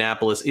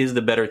Indianapolis is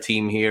the better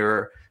team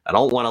here. I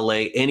don't want to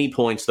lay any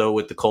points, though,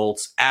 with the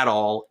Colts at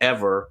all,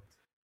 ever.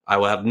 I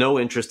will have no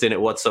interest in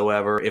it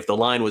whatsoever. If the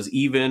line was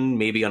even,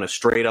 maybe on a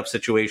straight-up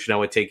situation, I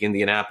would take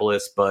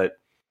Indianapolis, but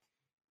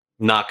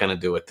not going to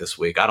do it this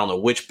week. I don't know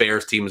which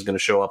Bears team is going to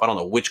show up. I don't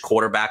know which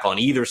quarterback on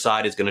either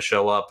side is going to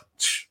show up.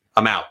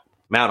 I'm out.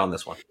 I'm out on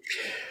this one.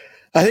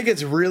 I think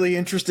it's really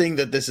interesting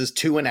that this is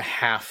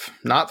 2.5,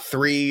 not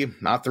 3,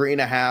 not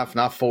 3.5,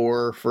 not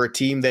 4, for a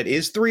team that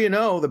is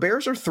 3-0. The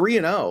Bears are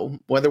 3-0,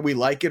 whether we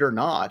like it or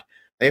not.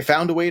 They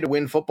found a way to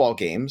win football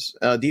games.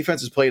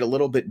 Defense has played a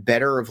little bit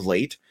better of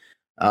late.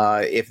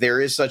 If there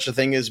is such a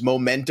thing as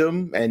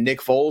momentum and Nick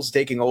Foles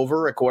taking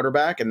over at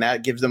quarterback and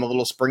that gives them a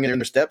little spring in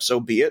their step, so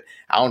be it.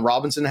 Allen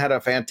Robinson had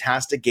a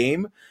fantastic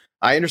game.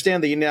 I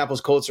understand the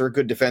Indianapolis Colts are a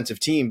good defensive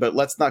team, but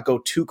let's not go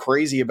too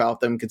crazy about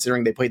them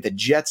considering they played the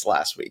Jets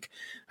last week.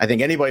 I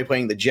think anybody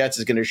playing the Jets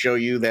is going to show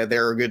you that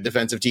they're a good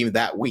defensive team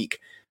that week.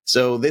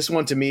 So this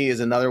one to me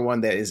is another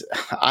one that is,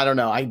 I don't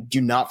know, I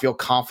do not feel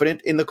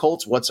confident in the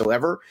Colts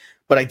whatsoever,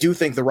 but I do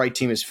think the right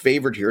team is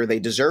favored here. They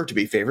deserve to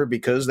be favored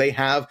because they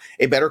have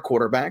a better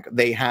quarterback.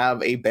 They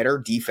have a better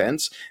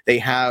defense. They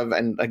have,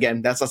 and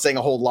again, that's not saying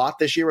a whole lot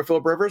this year with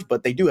Philip Rivers,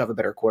 but they do have a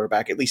better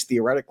quarterback, at least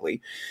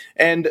theoretically.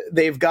 And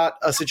they've got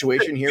a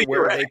situation here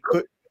where they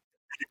could,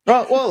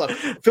 well, look,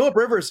 Philip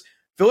Rivers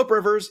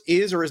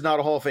is or is not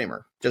a Hall of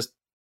Famer. Just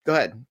go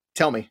ahead.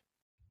 Tell me.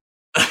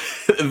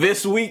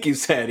 This week, you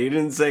said. He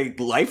didn't say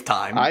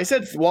lifetime. I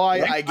said, well,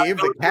 I gave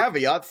the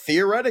caveat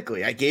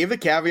theoretically.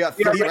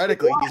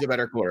 Theoretically, he's a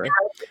better quarterback.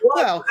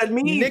 Well,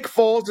 Nick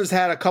Foles has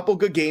had a couple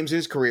good games in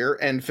his career,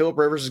 and Philip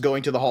Rivers is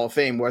going to the Hall of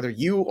Fame, whether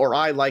you or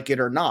I like it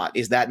or not.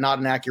 Is that not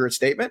an accurate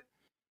statement?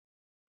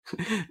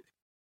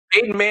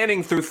 Peyton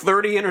Manning threw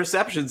 30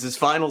 interceptions his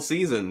final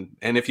season,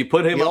 and if you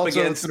put him up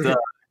against...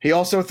 he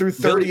also threw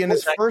 30 in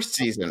his first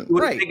season.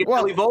 Right.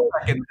 Well,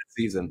 Volek in that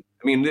season.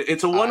 I mean,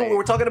 it's a one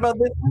we're talking about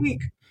this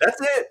week. That's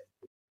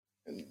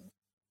it.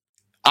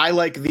 I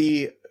like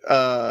the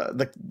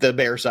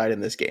Bear side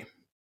in this game.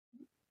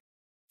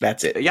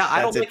 That's it. Yeah,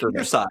 I don't like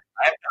either side.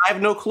 I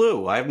have no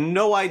clue. I have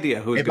no idea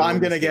who's. If I'm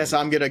going to guess,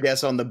 I'm going to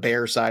guess on the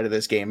Bear side of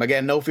this game.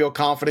 Again, no feel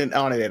confident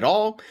on it at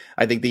all.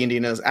 I think the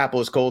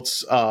Indianapolis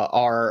Colts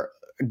are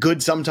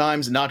good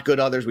sometimes, not good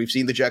others. We've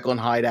seen the Jekyll and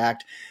Hyde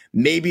act.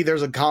 Maybe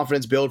there's a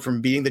confidence build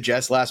from beating the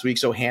Jets last week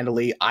so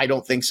handily. I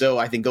don't think so.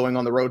 I think going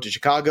on the road to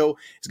Chicago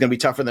is going to be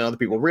tougher than other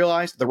people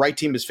realize. The right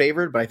team is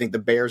favored, but I think the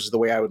Bears is the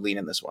way I would lean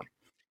in this one.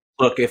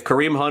 Look, if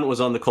Kareem Hunt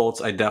was on the Colts,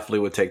 I definitely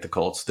would take the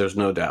Colts. There's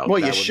no doubt. Well,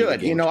 you should. I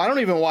don't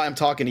even know why I'm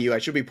talking to you. I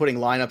should be putting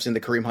lineups in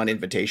the Kareem Hunt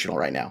Invitational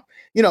right now.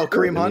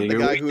 Kareem Hunt, the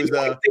guy who's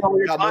got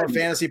more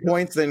fantasy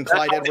points than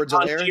Clyde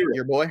Edwards-Helaire,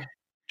 your boy.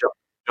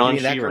 John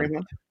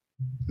Sheeran.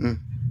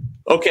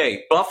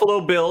 Okay,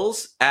 Buffalo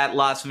Bills at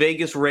Las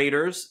Vegas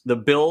Raiders. The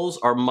Bills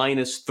are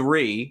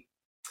 -3.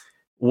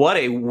 What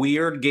a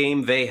weird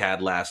game they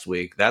had last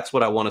week. That's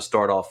what I want to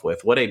start off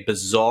with. What a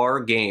bizarre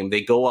game.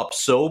 They go up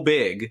so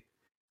big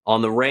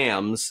on the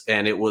Rams,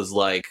 and it was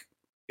like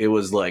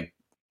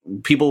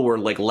people were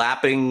like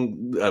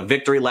lapping a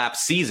victory lap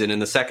season in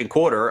the second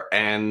quarter,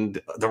 and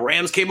the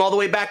Rams came all the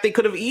way back. They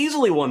could have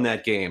easily won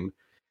that game.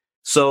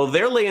 So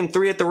they're laying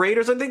 3 at the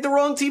Raiders. I think the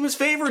wrong team is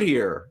favored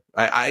here.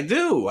 I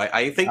do.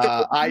 I think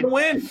they're going to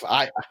win.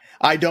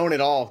 I don't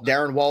at all.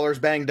 Darren Waller's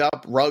banged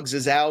up. Ruggs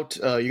is out.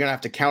 You're going to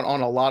have to count on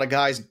a lot of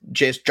guys.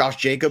 Josh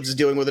Jacobs is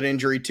dealing with an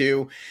injury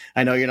too.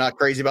 I know you're not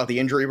crazy about the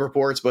injury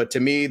reports, but to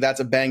me, that's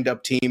a banged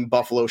up team.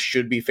 Buffalo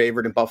should be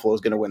favored, and Buffalo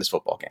is going to win this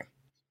football game.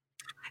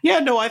 Yeah,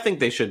 no, I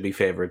think they should be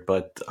favored,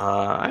 but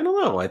I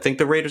don't know. I think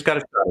the Raiders got a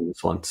shot in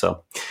this one.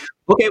 So,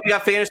 okay, we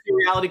got Fantasy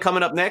Reality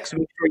coming up next.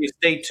 Make sure you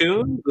stay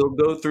tuned. We'll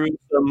go through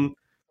some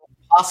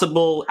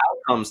possible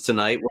outcomes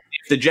tonight.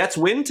 If the Jets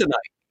win tonight.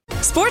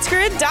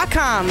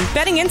 SportsGrid.com.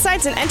 Betting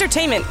insights and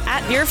entertainment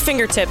at your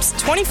fingertips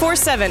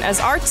 24/7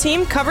 as our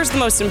team covers the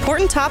most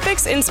important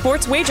topics in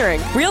sports wagering.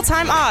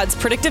 Real-time odds,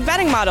 predictive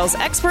betting models,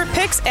 expert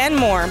picks, and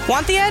more.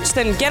 Want the edge?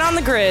 Then get on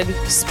the grid.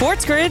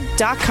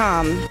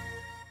 SportsGrid.com.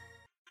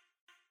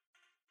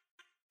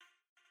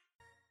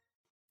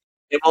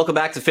 Hey, welcome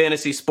back to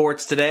Fantasy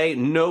Sports Today.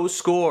 No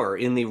score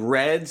in the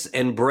Reds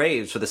and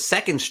Braves for the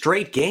second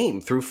straight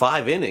game through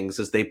 5 innings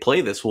as they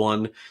play this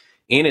one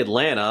in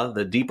Atlanta.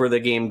 The deeper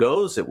the game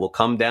goes, it will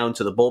come down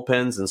to the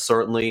bullpens, and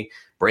certainly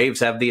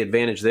Braves have the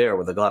advantage there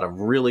with a lot of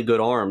really good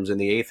arms in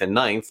the 8th and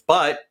 9th.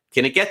 But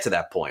Can it get to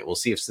that point? We'll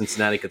see if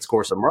Cincinnati could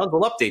score some runs.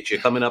 We'll update you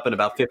coming up in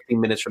about 15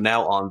 minutes from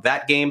now on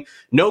that game.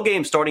 No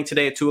game starting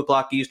today at 2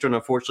 o'clock Eastern.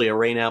 Unfortunately, a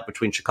rain out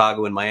between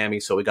Chicago and Miami,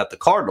 so we got the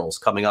Cardinals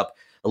coming up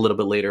a little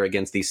bit later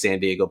against the San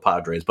Diego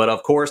Padres. But,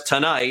 of course,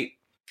 tonight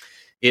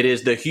it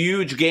is the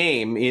huge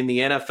game in the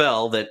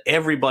NFL that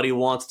everybody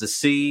wants to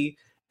see,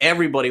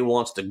 everybody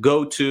wants to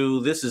go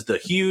to. This is the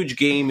huge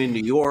game in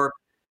New York.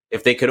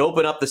 If they could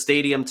open up the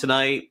stadium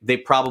tonight, they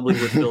probably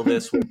would fill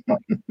this with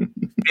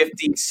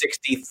 50,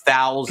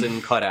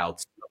 60,000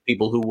 cutouts of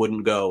people who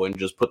wouldn't go and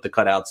just put the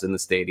cutouts in the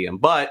stadium.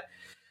 But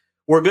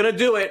we're going to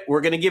do it.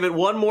 We're going to give it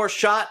one more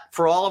shot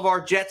for all of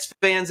our Jets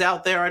fans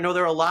out there. I know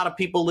there are a lot of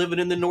people living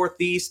in the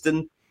Northeast,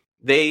 and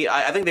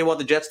I think they want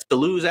the Jets to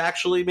lose,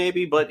 actually,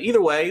 maybe. But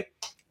either way,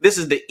 this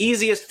is the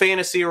easiest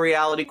fantasy or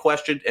reality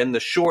question and the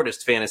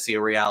shortest fantasy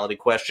or reality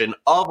question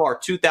of our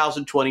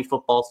 2020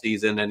 football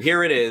season. And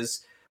here it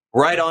is,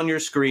 right on your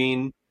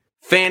screen.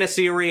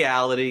 Fantasy or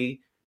reality.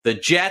 The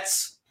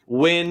Jets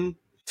win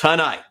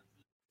tonight.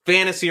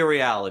 Fantasy or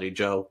reality,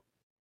 Joe?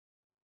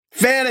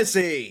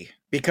 Fantasy,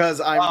 because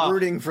I'm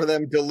rooting for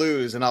them to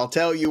lose. And I'll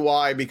tell you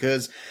why,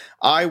 because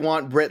I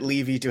want Brett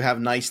Levy to have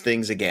nice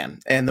things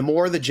again. And the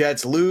more the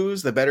Jets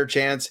lose, the better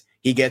chance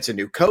he gets a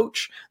new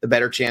coach, the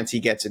better chance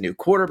he gets a new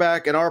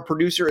quarterback. And our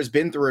producer has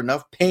been through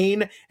enough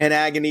pain and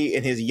agony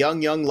in his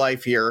young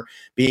life here,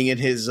 being in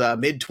his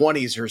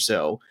mid-20s or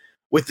so,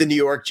 with the New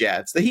York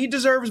Jets, that he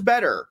deserves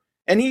better.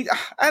 And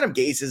Adam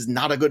Gase is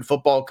not a good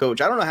football coach.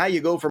 I don't know how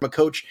you go from a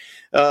coach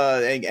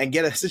and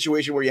get a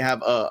situation where you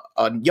have a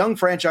young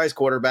franchise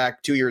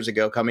quarterback 2 years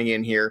ago coming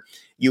in here.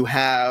 You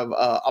have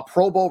a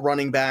Pro Bowl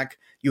running back.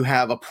 You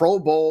have a Pro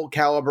Bowl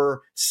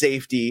caliber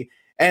safety.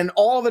 And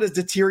all of it has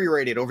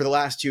deteriorated over the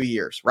last 2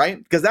 years,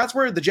 right? Because that's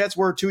where the Jets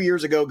were 2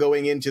 years ago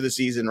going into the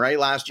season, right?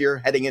 Last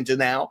year, heading into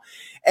now.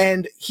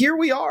 And here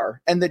we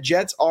are, and the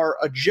Jets are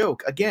a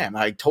joke. Again,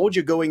 I told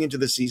you going into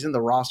the season,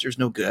 the roster's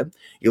no good.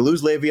 You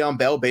lose Le'Veon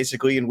Bell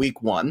basically in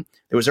week 1.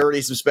 There was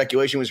already some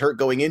speculation he was hurt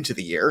going into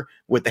the year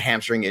with the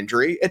hamstring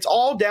injury. It's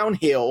all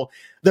downhill.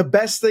 The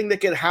best thing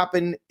that could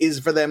happen is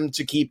for them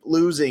to keep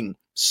losing.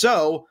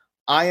 So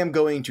I am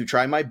going to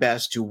try my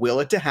best to will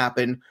it to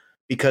happen,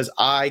 because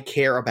I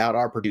care about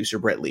our producer,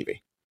 Brett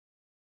Levy.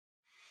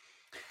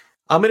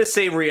 I'm going to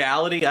say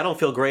reality. I don't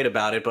feel great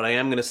about it, but I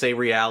am going to say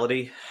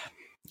reality.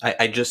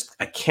 I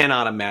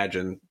cannot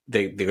imagine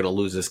they're going to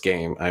lose this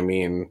game. I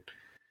mean,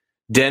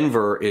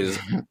 Denver is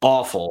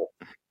awful,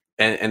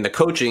 and the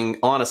coaching,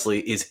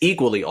 honestly, is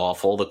equally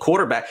awful. The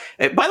quarterback,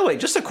 and by the way,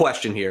 just a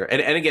question here,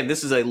 and again,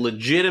 this is a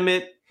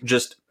legitimate,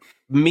 just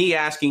me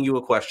asking you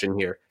a question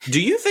here.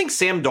 Do you think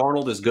Sam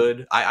Darnold is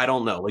good? I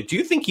don't know. Like, do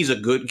you think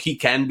he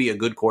can be a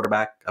good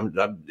quarterback?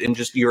 In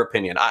just your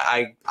opinion.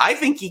 I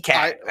think he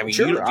can.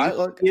 Sure.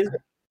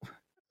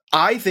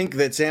 I think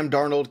that Sam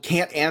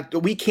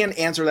Darnold we can't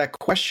answer that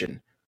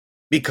question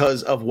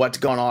because of what's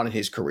gone on in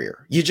his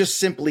career. You just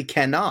simply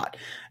cannot.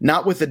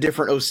 Not with the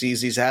different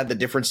OCs he's had, the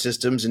different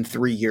systems in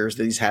 3 years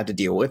that he's had to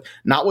deal with,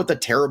 not with the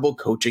terrible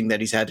coaching that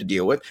he's had to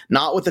deal with,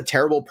 not with the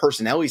terrible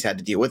personnel he's had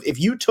to deal with. If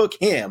you took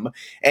him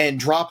and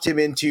dropped him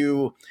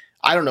into,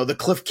 I don't know, the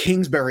Cliff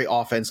Kingsbury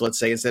offense, let's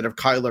say, instead of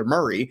Kyler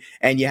Murray,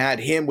 and you had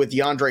him with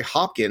DeAndre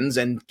Hopkins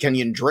and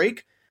Kenyon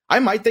Drake, I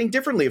might think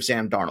differently of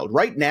Sam Darnold.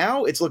 Right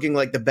now, it's looking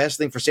like the best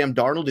thing for Sam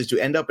Darnold is to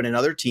end up in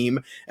another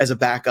team as a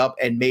backup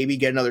and maybe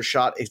get another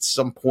shot at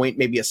some point,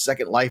 maybe a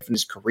second life in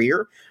his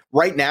career.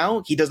 Right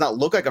now, he does not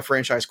look like a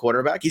franchise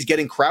quarterback. He's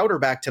getting Crowder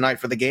back tonight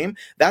for the game.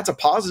 That's a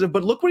positive,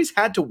 but look what he's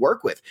had to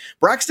work with.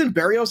 Braxton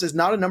Berrios is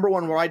not a number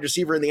one wide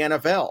receiver in the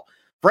NFL.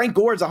 Frank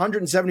Gore's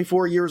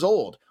 174 years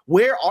old.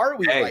 Where are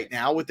we right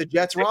now with the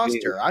Jets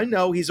roster? I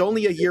know he's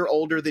only a year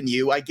older than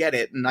you. I get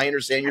it, and I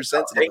understand you're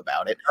sensitive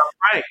about it.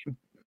 Right.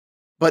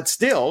 But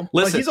still,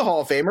 listen, he's a Hall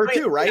of Famer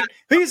too, right?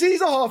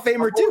 He's a Hall of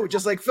Famer too,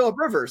 just like Phillip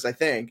Rivers, I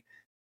think.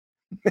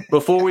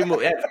 Before we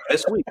move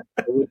this week,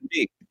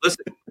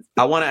 listen,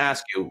 I want to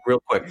ask you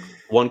real quick,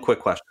 one quick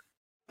question.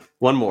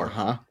 One more.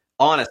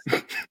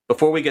 Honestly,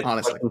 before we get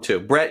to question 2.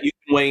 Brett, you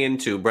can weigh in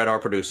too, Brett, our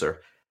producer.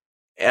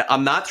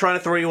 I'm not trying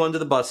to throw you under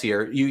the bus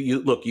here.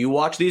 You look, you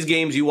watch these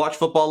games, you watch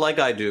football like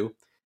I do.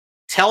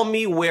 Tell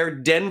me where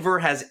Denver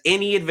has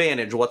any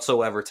advantage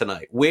whatsoever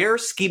tonight. Where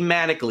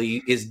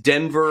schematically is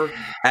Denver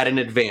at an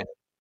advantage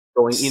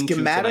going into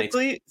tonight?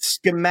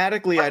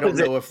 Schematically, I don't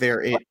know if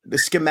they're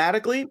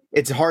schematically.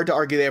 It's hard to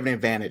argue they have an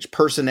advantage.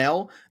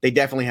 Personnel, they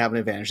definitely have an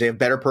advantage. They have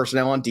better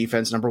personnel on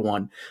defense. Number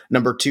 1,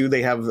 number 2,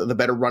 they have the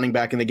better running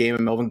back in the game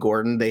in Melvin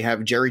Gordon. They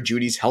have Jerry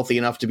Jeudy's healthy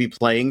enough to be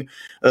playing.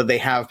 They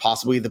have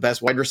possibly the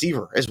best wide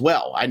receiver as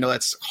well. I know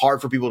that's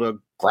hard for people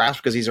to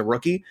grasp because he's a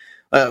rookie.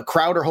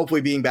 Crowder hopefully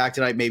being back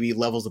tonight maybe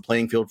levels the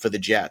playing field for the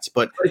Jets.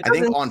 But I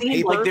think on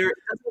paper, it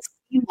doesn't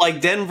seem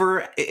like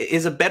Denver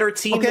is a better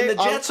team than the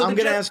Jets.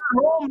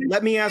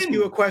 Let me ask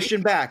you a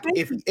question back.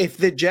 If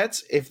the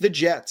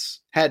Jets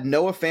had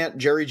Noah Fant,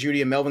 Jerry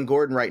Jeudy, and Melvin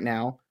Gordon right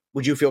now,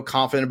 would you feel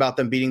confident about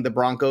them beating the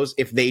Broncos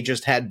if they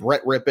just had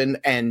Brett Rippon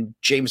and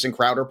Jamison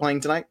Crowder playing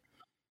tonight?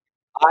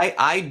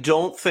 I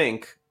don't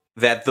think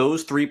that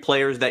those 3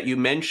 players that you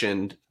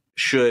mentioned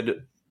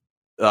should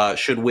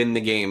should win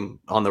the game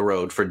on the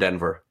road for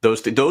Denver.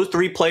 Those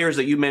three players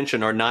that you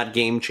mentioned are not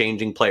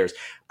game-changing players.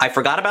 I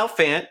forgot about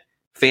Fant.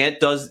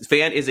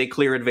 Fant is a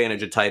clear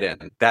advantage at tight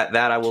end. That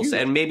I will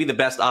say, and maybe the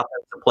best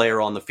offensive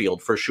player on the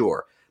field for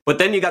sure. But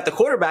then you got the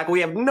quarterback.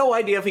 We have no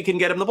idea if he can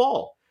get him the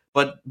ball.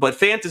 But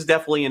Fant is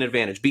definitely an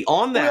advantage.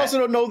 Beyond that, we also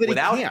don't know that he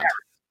can't.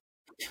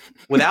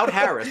 Without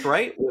Harris,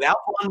 right? Without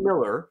Von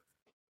Miller,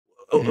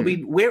 I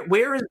mean,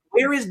 where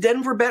is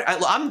Denver better?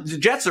 The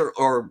Jets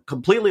are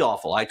completely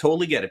awful. I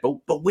totally get it.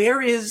 But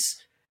where is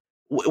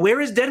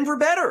Denver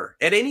better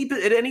at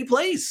any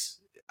place?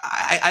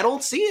 I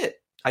don't see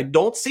it. I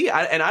don't see it.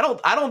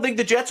 I don't think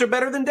the Jets are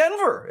better than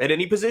Denver at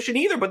any position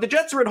either. But the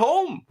Jets are at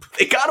home.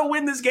 They got to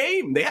win this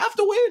game. They have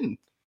to win.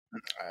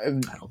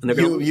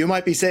 You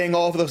might be saying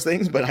all of those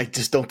things, but I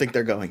just don't think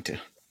they're going to.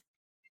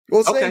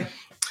 We'll see. Okay.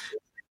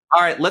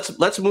 All right,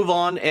 let's move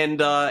on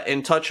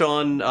and touch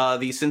on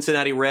the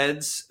Cincinnati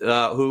Reds,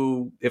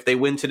 who, if they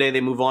win today,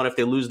 they move on. If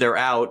they lose, they're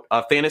out.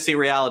 Fantasy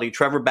reality: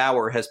 Trevor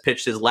Bauer has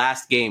pitched his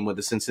last game with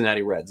the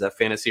Cincinnati Reds. That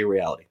fantasy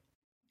reality.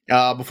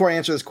 Before I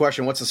answer this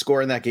question, what's the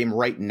score in that game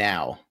right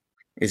now?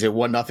 Is it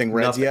 1-0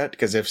 Reds yet?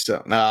 Because if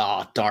so,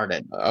 darn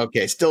it.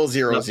 Okay, still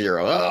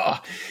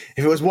 0-0.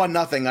 If it was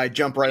 1-0, I'd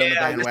jump right on the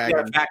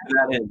bandwagon. Factor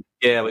that in.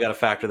 Yeah, we got to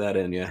factor that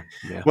in. Yeah.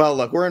 Well,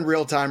 look, we're in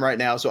real time right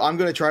now, so I'm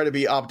going to try to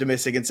be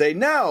optimistic and say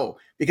no,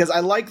 because I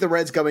like the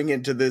Reds coming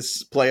into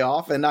this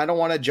playoff, and I don't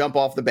want to jump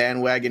off the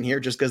bandwagon here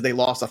just because they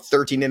lost a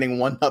 13-inning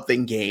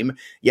 1-0 game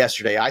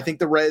yesterday. I think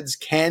the Reds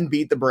can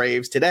beat the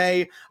Braves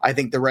today. I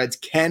think the Reds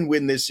can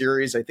win this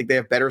series. I think they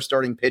have better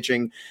starting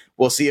pitching.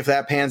 We'll see if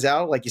that pans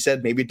out. Like you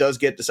said, maybe it does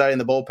get decided in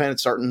the bullpen.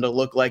 It's starting to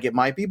look like it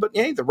might be, but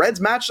yeah, the Reds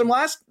matched them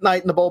last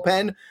night in the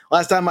bullpen,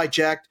 last time I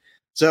checked.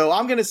 So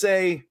I'm going to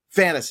say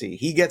fantasy.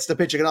 He gets to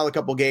pitch another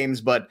couple games,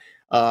 but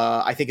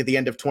I think at the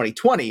end of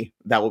 2020,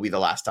 that will be the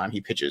last time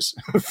he pitches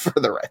for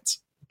the Reds.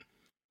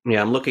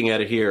 Yeah, I'm looking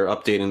at it here,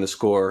 updating the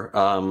score.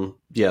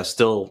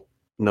 Still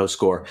no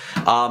score.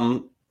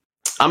 I'm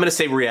going to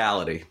say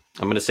reality.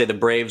 I'm going to say the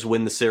Braves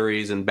win the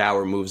series and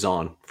Bauer moves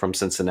on from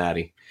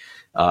Cincinnati.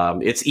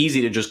 It's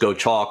easy to just go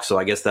chalk, so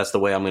I guess that's the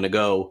way I'm going to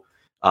go.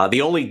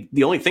 The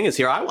only thing is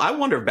here, I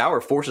wonder if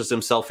Bauer forces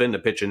himself in to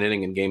pitch an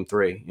inning in Game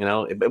 3. You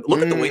know,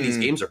 look at the way these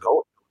games are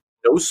going.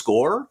 No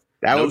score.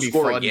 That no would be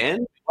score fun.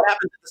 again. What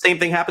happens if the same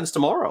thing happens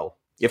tomorrow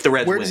if the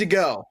Reds Where win? does he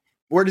go?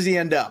 Where does he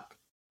end up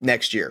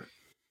next year?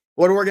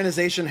 What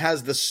organization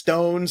has the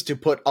stones to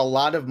put a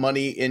lot of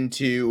money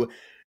into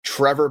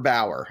Trevor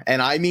Bauer?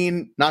 And I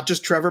mean not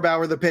just Trevor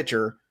Bauer, the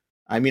pitcher.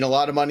 I mean a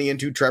lot of money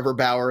into Trevor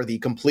Bauer, the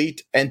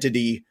complete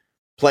entity,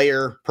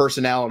 player,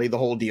 personality, the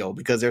whole deal,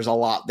 because there's a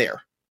lot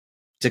there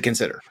to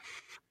consider.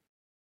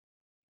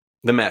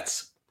 The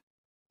Mets.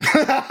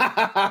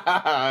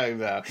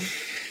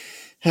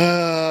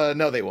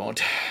 No, they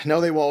won't.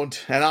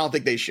 And I don't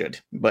think they should.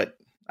 But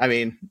I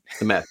mean,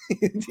 the Mets.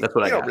 That's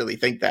what I don't really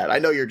think that. I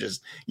know you're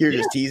just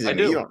teasing. I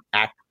do. You don't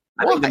act.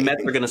 I think the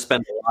Mets are going to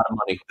spend a lot of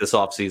money this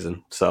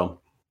offseason.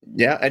 So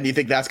yeah, and you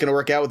think that's going to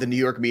work out with the New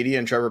York media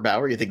and Trevor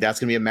Bauer? You think that's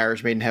going to be a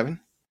marriage made in heaven?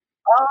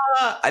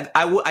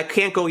 I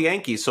can't go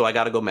Yankees, so I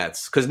got to go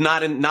Mets, because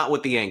not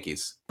with the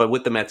Yankees, but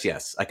with the Mets,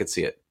 yes, I could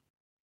see it.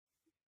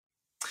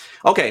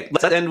 Okay,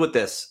 let's end with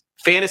this.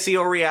 Fantasy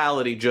or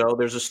reality, Joe?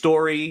 There's a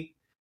story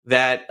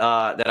that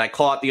I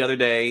caught the other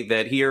day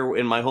that here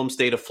in my home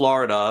state of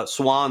Florida,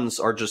 swans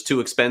are just too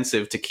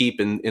expensive to keep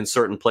in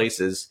certain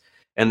places.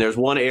 And there's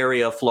one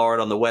area of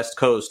Florida on the West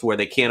Coast where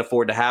they can't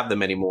afford to have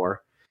them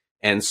anymore.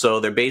 And so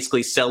they're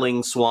basically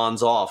selling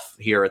swans off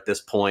here at this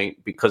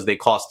point because they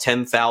cost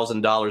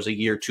 $10,000 a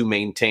year to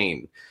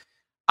maintain.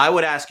 I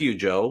would ask you,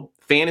 Joe,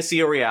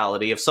 fantasy or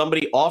reality, if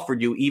somebody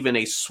offered you even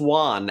a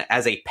swan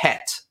as a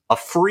pet, a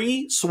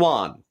free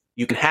swan,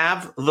 you can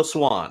have the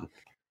swan,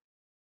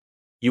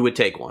 you would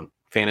take one.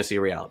 Fantasy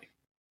or reality?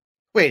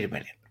 Wait a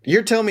minute.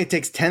 You're telling me it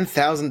takes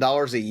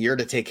 $10,000 a year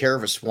to take care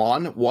of a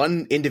swan?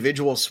 One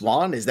individual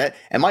swan?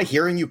 Am I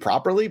hearing you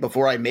properly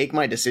before I make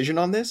my decision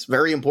on this?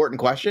 Very important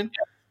question.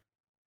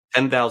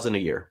 $10,000 a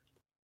year.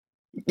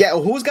 Yeah,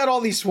 well, who's got all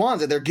these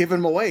swans that they're giving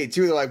them away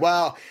too? They're like,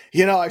 well,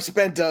 I've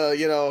spent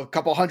a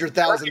couple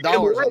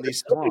 $100,000 on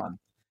these swans.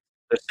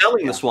 They're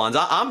selling the swans.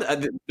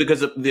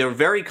 Because they're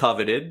very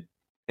coveted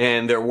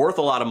and they're worth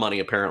a lot of money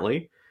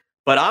apparently.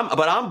 But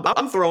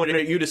I'm throwing it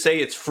at you to say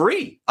it's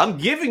free. I'm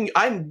giving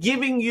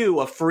you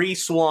a free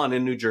swan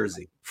in New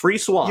Jersey. Free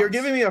swan. You're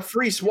giving me a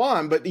free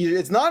swan, but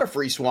it's not a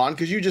free swan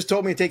because you just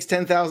told me it takes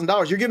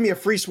 $10,000. You're giving me a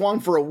free swan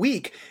for a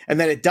week, and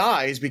then it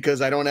dies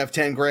because I don't have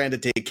 $10,000 to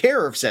take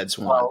care of said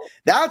swan. Well,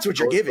 that's what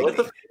you're giving me.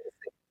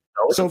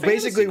 So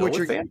basically, what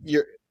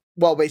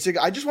basically,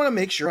 I just want to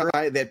make sure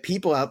that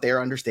people out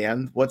there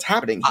understand what's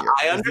happening here.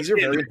 I understand. These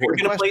are very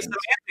important questions.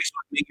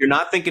 You're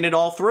not thinking it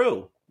all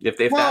through.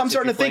 I'm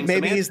starting to think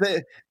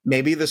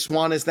maybe the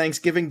swan is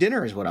Thanksgiving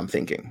dinner is what I'm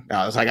thinking.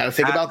 I got to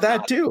think about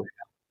that too.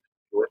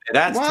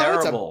 That's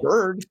terrible. It's a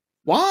bird.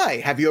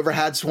 Why? Have you ever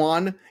had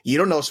swan? You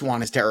don't know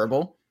swan is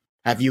terrible.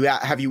 Have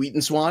you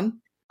eaten swan?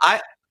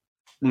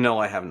 No,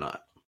 I have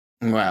not.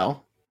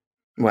 Well,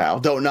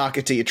 don't knock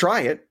it till you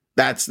try it.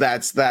 That's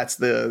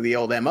the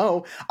old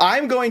MO.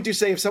 I'm going to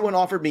say if someone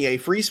offered me a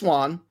free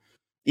swan,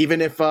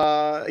 even if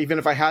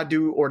I had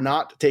to or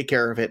not take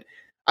care of it,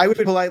 I would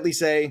politely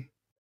say,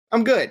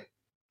 I'm good.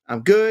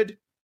 I'm good.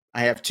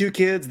 I have 2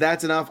 kids.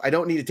 That's enough. I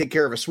don't need to take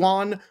care of a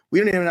swan. We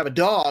don't even have a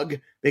dog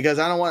because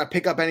I don't want to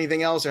pick up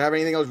anything else or have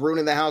anything else ruin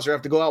in the house or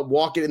have to go out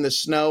walk it in the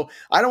snow.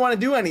 I don't want to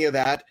do any of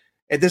that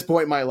at this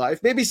point in my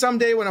life. Maybe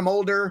someday when I'm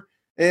older,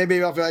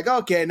 maybe I'll feel like,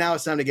 okay, now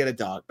it's time to get a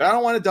dog. But I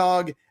don't want a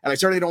dog, and I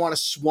certainly don't want a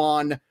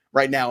swan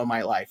right now in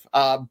my life.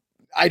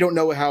 I don't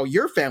know how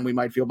your family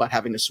might feel about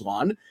having a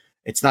swan.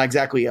 It's not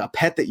exactly a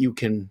pet that you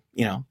can,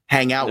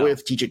 hang out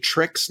with, teach it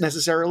tricks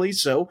necessarily.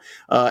 So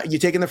you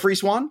taking the free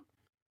swan?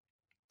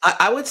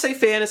 I would say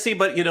fantasy,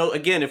 but,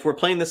 again, if we're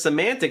playing the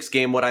semantics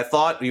game, what I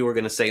thought you were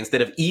going to say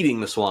instead of eating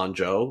the swan,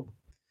 Joe,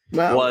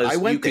 was I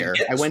went there.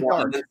 I went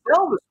dark. And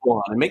sell the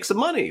swan and make some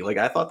money. Like,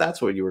 I thought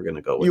that's what you were going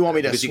to go with. You want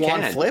me to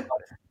swan flip?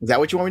 Is that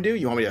what you want me to do?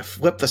 You want me to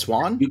flip the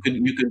swan? You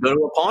could go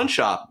to a pawn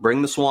shop,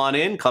 bring the swan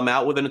in, come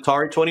out with an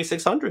Atari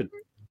 2600.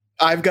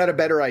 I've got a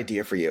better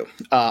idea for you.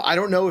 I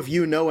don't know if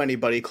you know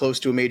anybody close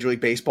to a Major League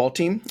Baseball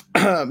team.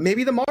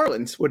 Maybe the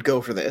Marlins would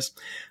go for this.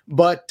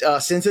 But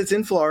since it's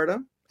in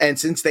Florida, and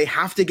since they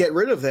have to get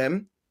rid of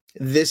them,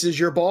 this is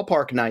your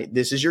ballpark night.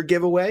 This is your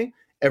giveaway.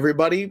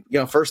 Everybody,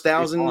 first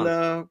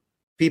 1,000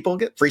 people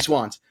get free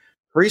swans.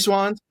 Free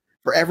swans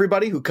for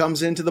everybody who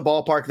comes into the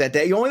ballpark that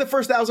day. Only the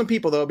first 1,000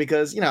 people, though,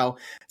 because,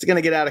 it's going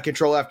to get out of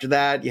control after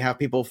that. You have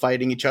people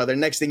fighting each other.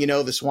 Next thing you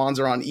know, the swans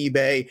are on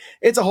eBay.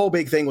 It's a whole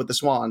big thing with the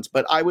swans.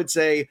 But I would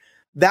say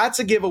that's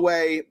a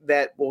giveaway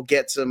that will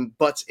get some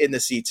butts in the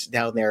seats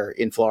down there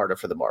in Florida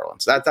for the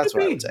Marlins. That's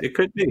what I would say. It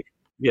could be.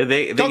 Yeah,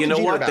 they you know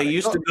what? They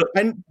used to go,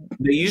 and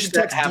they used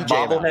to have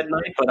bobblehead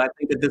night, but I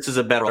think that this is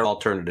a better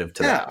alternative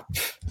to that.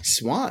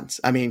 Swans.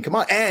 I mean, come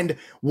on. And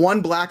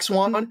one black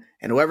swan,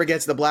 and whoever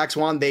gets the black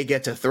swan, they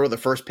get to throw the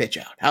first pitch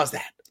out. How's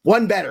that?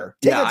 One better.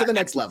 Take it to the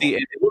next level.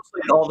 It looks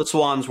like all the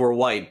swans were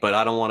white, but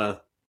I don't want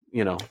to,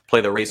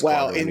 play the race.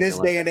 Well, in this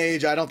day and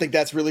age, I don't think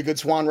that's really good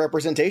swan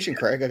representation,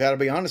 Craig. I got to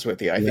be honest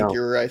with you. I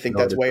think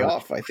that's way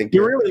off. I think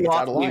you really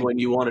lost me when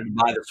you wanted to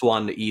buy the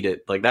swan to eat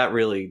it. Like that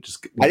really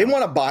just. I didn't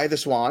want to buy the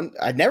swan.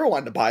 I never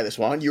wanted to buy the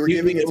swan. You were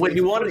giving it when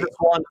you wanted the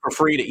swan for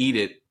free to eat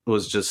it.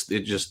 Was just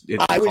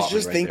I was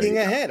just thinking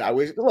ahead.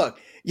 Look.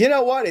 You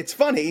know what? It's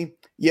funny.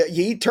 You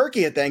eat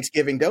turkey at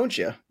Thanksgiving, don't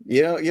you?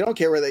 You don't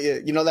care whether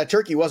that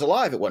turkey was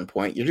alive at one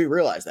point. You do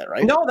realize that,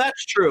 right? No,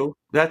 that's true.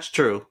 That's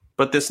true.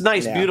 But this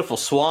nice, beautiful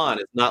swan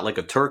is not like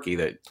a turkey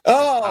that.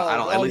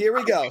 Here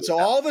we go. So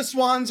all the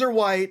swans are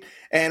white,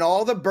 and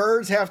all the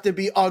birds have to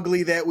be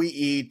ugly that we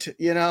eat.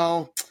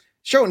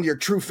 Showing your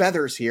true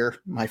feathers here,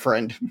 my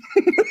friend.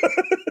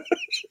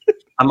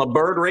 I'm a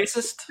bird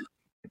racist.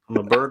 I'm a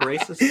a bird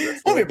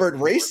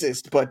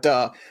racist,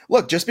 but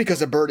look, just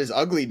because a bird is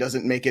ugly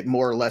doesn't make it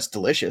more or less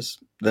delicious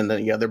than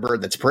the other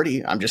bird that's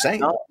pretty. I'm just saying.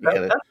 No,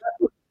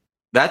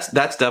 that's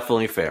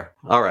definitely fair.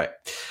 All right.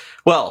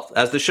 Well,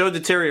 as the show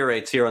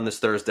deteriorates here on this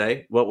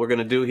Thursday, what we're going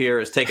to do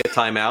here is take a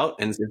timeout.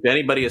 And if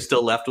anybody is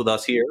still left with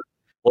us here,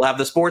 we'll have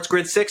the Sports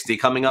Grid 60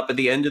 coming up at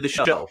the end of the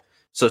show.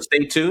 So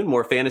stay tuned.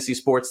 More Fantasy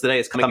Sports Today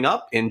is coming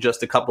up in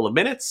just a couple of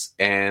minutes.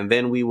 And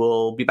then we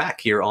will be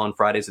back here on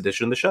Friday's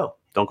edition of the show.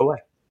 Don't go away.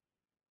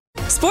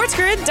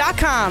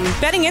 SportsGrid.com.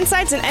 Betting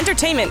insights and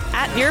entertainment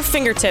at your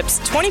fingertips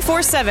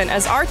 24/7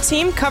 as our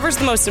team covers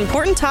the most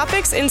important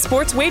topics in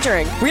sports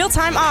wagering.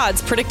 Real-time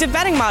odds, predictive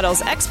betting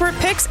models, expert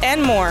picks,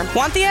 and more.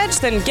 Want the edge?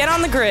 Then get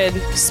on the grid.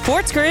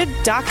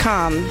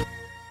 SportsGrid.com.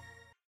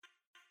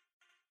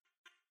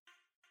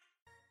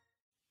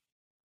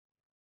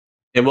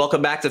 And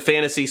welcome back to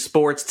Fantasy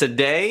Sports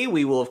Today.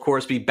 We will, of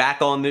course, be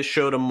back on this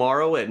show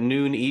tomorrow at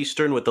noon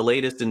Eastern with the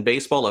latest in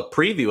baseball, a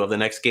preview of the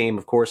next game,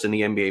 of course, in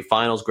the NBA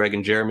Finals. Greg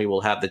and Jeremy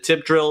will have the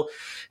tip drill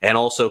and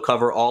also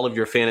cover all of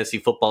your fantasy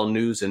football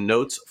news and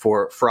notes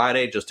for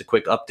Friday. Just a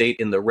quick update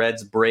in the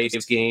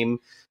Reds-Braves game.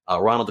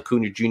 Ronald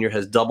Acuna Jr.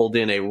 has doubled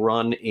in a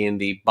run in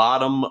the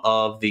bottom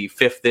of the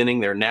 5th inning.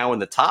 They're now in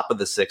the top of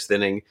the 6th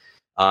inning.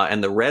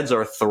 And the Reds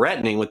are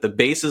threatening with the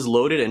bases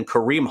loaded and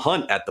Kareem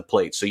Hunt at the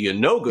plate. So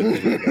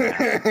good things.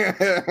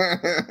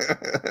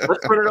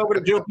 Let's turn it over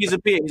to Joe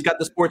Pisapia. He's got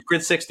the Sports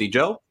Grid 60.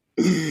 Joe?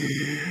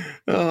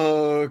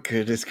 Oh,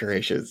 goodness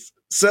gracious.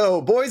 So,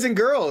 boys and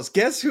girls,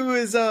 guess who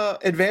is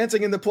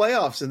advancing in the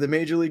playoffs in the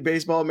Major League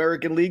Baseball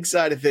American League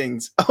side of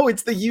things? Oh,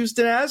 it's the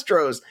Houston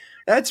Astros.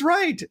 That's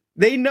right.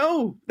 They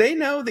know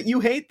that you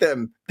hate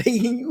them.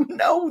 You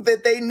know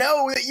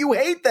that you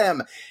hate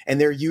them. And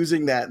they're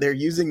using that. They're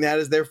using that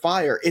as their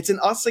fire. It's an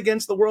us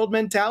against the world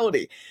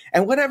mentality.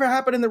 And whatever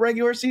happened in the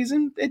regular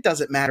season, it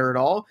doesn't matter at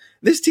all.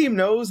 This team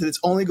knows that it's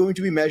only going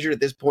to be measured at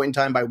this point in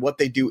time by what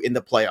they do in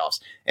the playoffs.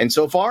 And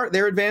so far,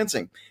 they're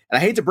advancing. And I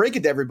hate to break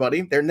it to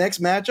everybody, their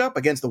next matchup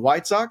against the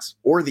White Sox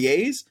or the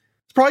A's,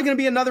 it's probably going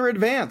to be another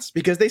advance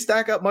because they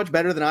stack up much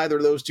better than either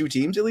of those two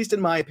teams, at least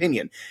in my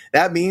opinion.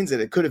 That means that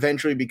it could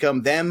eventually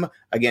become them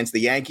against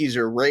the Yankees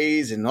or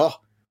Rays and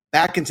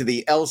back into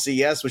the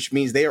LCS, which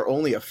means they are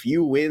only a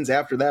few wins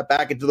after that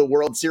back into the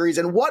World Series.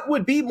 And what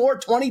would be more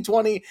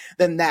 2020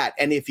 than that?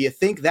 And if you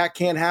think that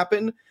can't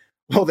happen,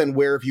 well, then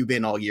where have you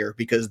been all year?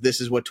 Because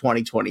this is what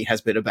 2020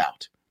 has been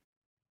about.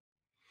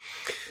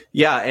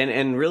 Yeah,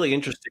 and really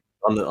interesting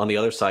on the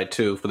other side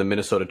too for the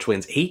Minnesota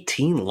Twins,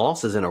 18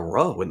 losses in a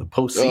row in the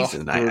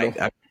postseason.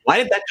 Why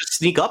did that just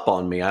sneak up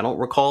on me? I don't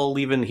recall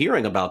even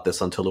hearing about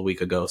this until a week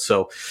ago.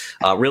 So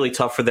really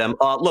tough for them.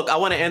 Look, I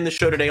want to end the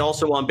show today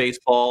also on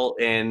baseball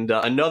and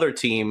another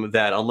team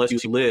that, unless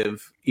you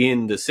live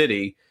in the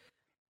city,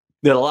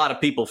 that a lot of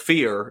people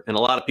fear and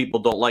a lot of people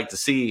don't like to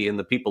see, and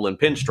the people in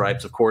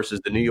pinstripes, of course, is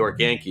the New York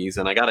Yankees.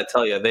 And I got to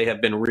tell you, they have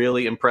been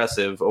really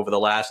impressive over the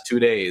last 2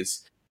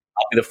 days.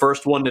 I'll be the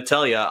first one to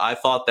tell you, I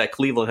thought that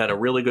Cleveland had a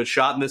really good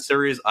shot in this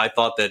series. I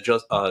thought that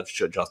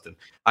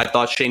I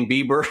thought Shane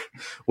Bieber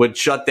would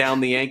shut down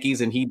the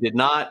Yankees, and he did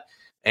not.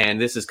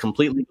 And this is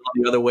completely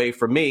gone the other way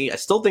for me. I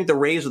still think the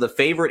Rays are the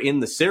favorite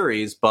in the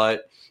series,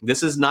 but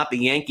this is not the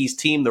Yankees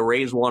team the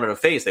Rays wanted to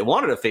face. They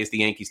wanted to face the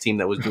Yankees team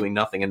that was doing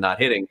nothing and not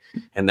hitting,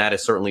 and that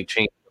has certainly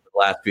changed over the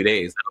last few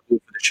days. That'll do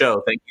it for the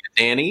show. Thank you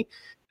to Danny.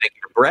 Thank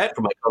you to Brett.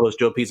 For my co-host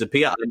Joe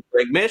Pisapia, I'm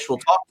Greg Mish. We'll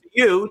talk to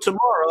you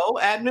tomorrow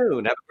at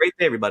noon. Have a great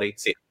day, everybody.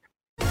 See you.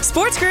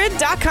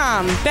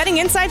 SportsGrid.com. Betting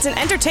insights and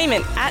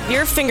entertainment at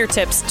your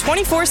fingertips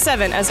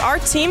 24/7 as our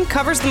team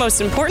covers the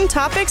most important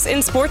topics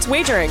in sports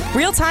wagering.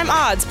 Real-time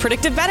odds,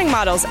 predictive betting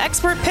models,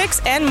 expert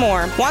picks, and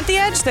more. Want the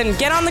edge? Then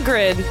get on the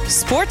grid.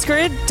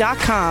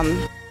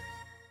 SportsGrid.com.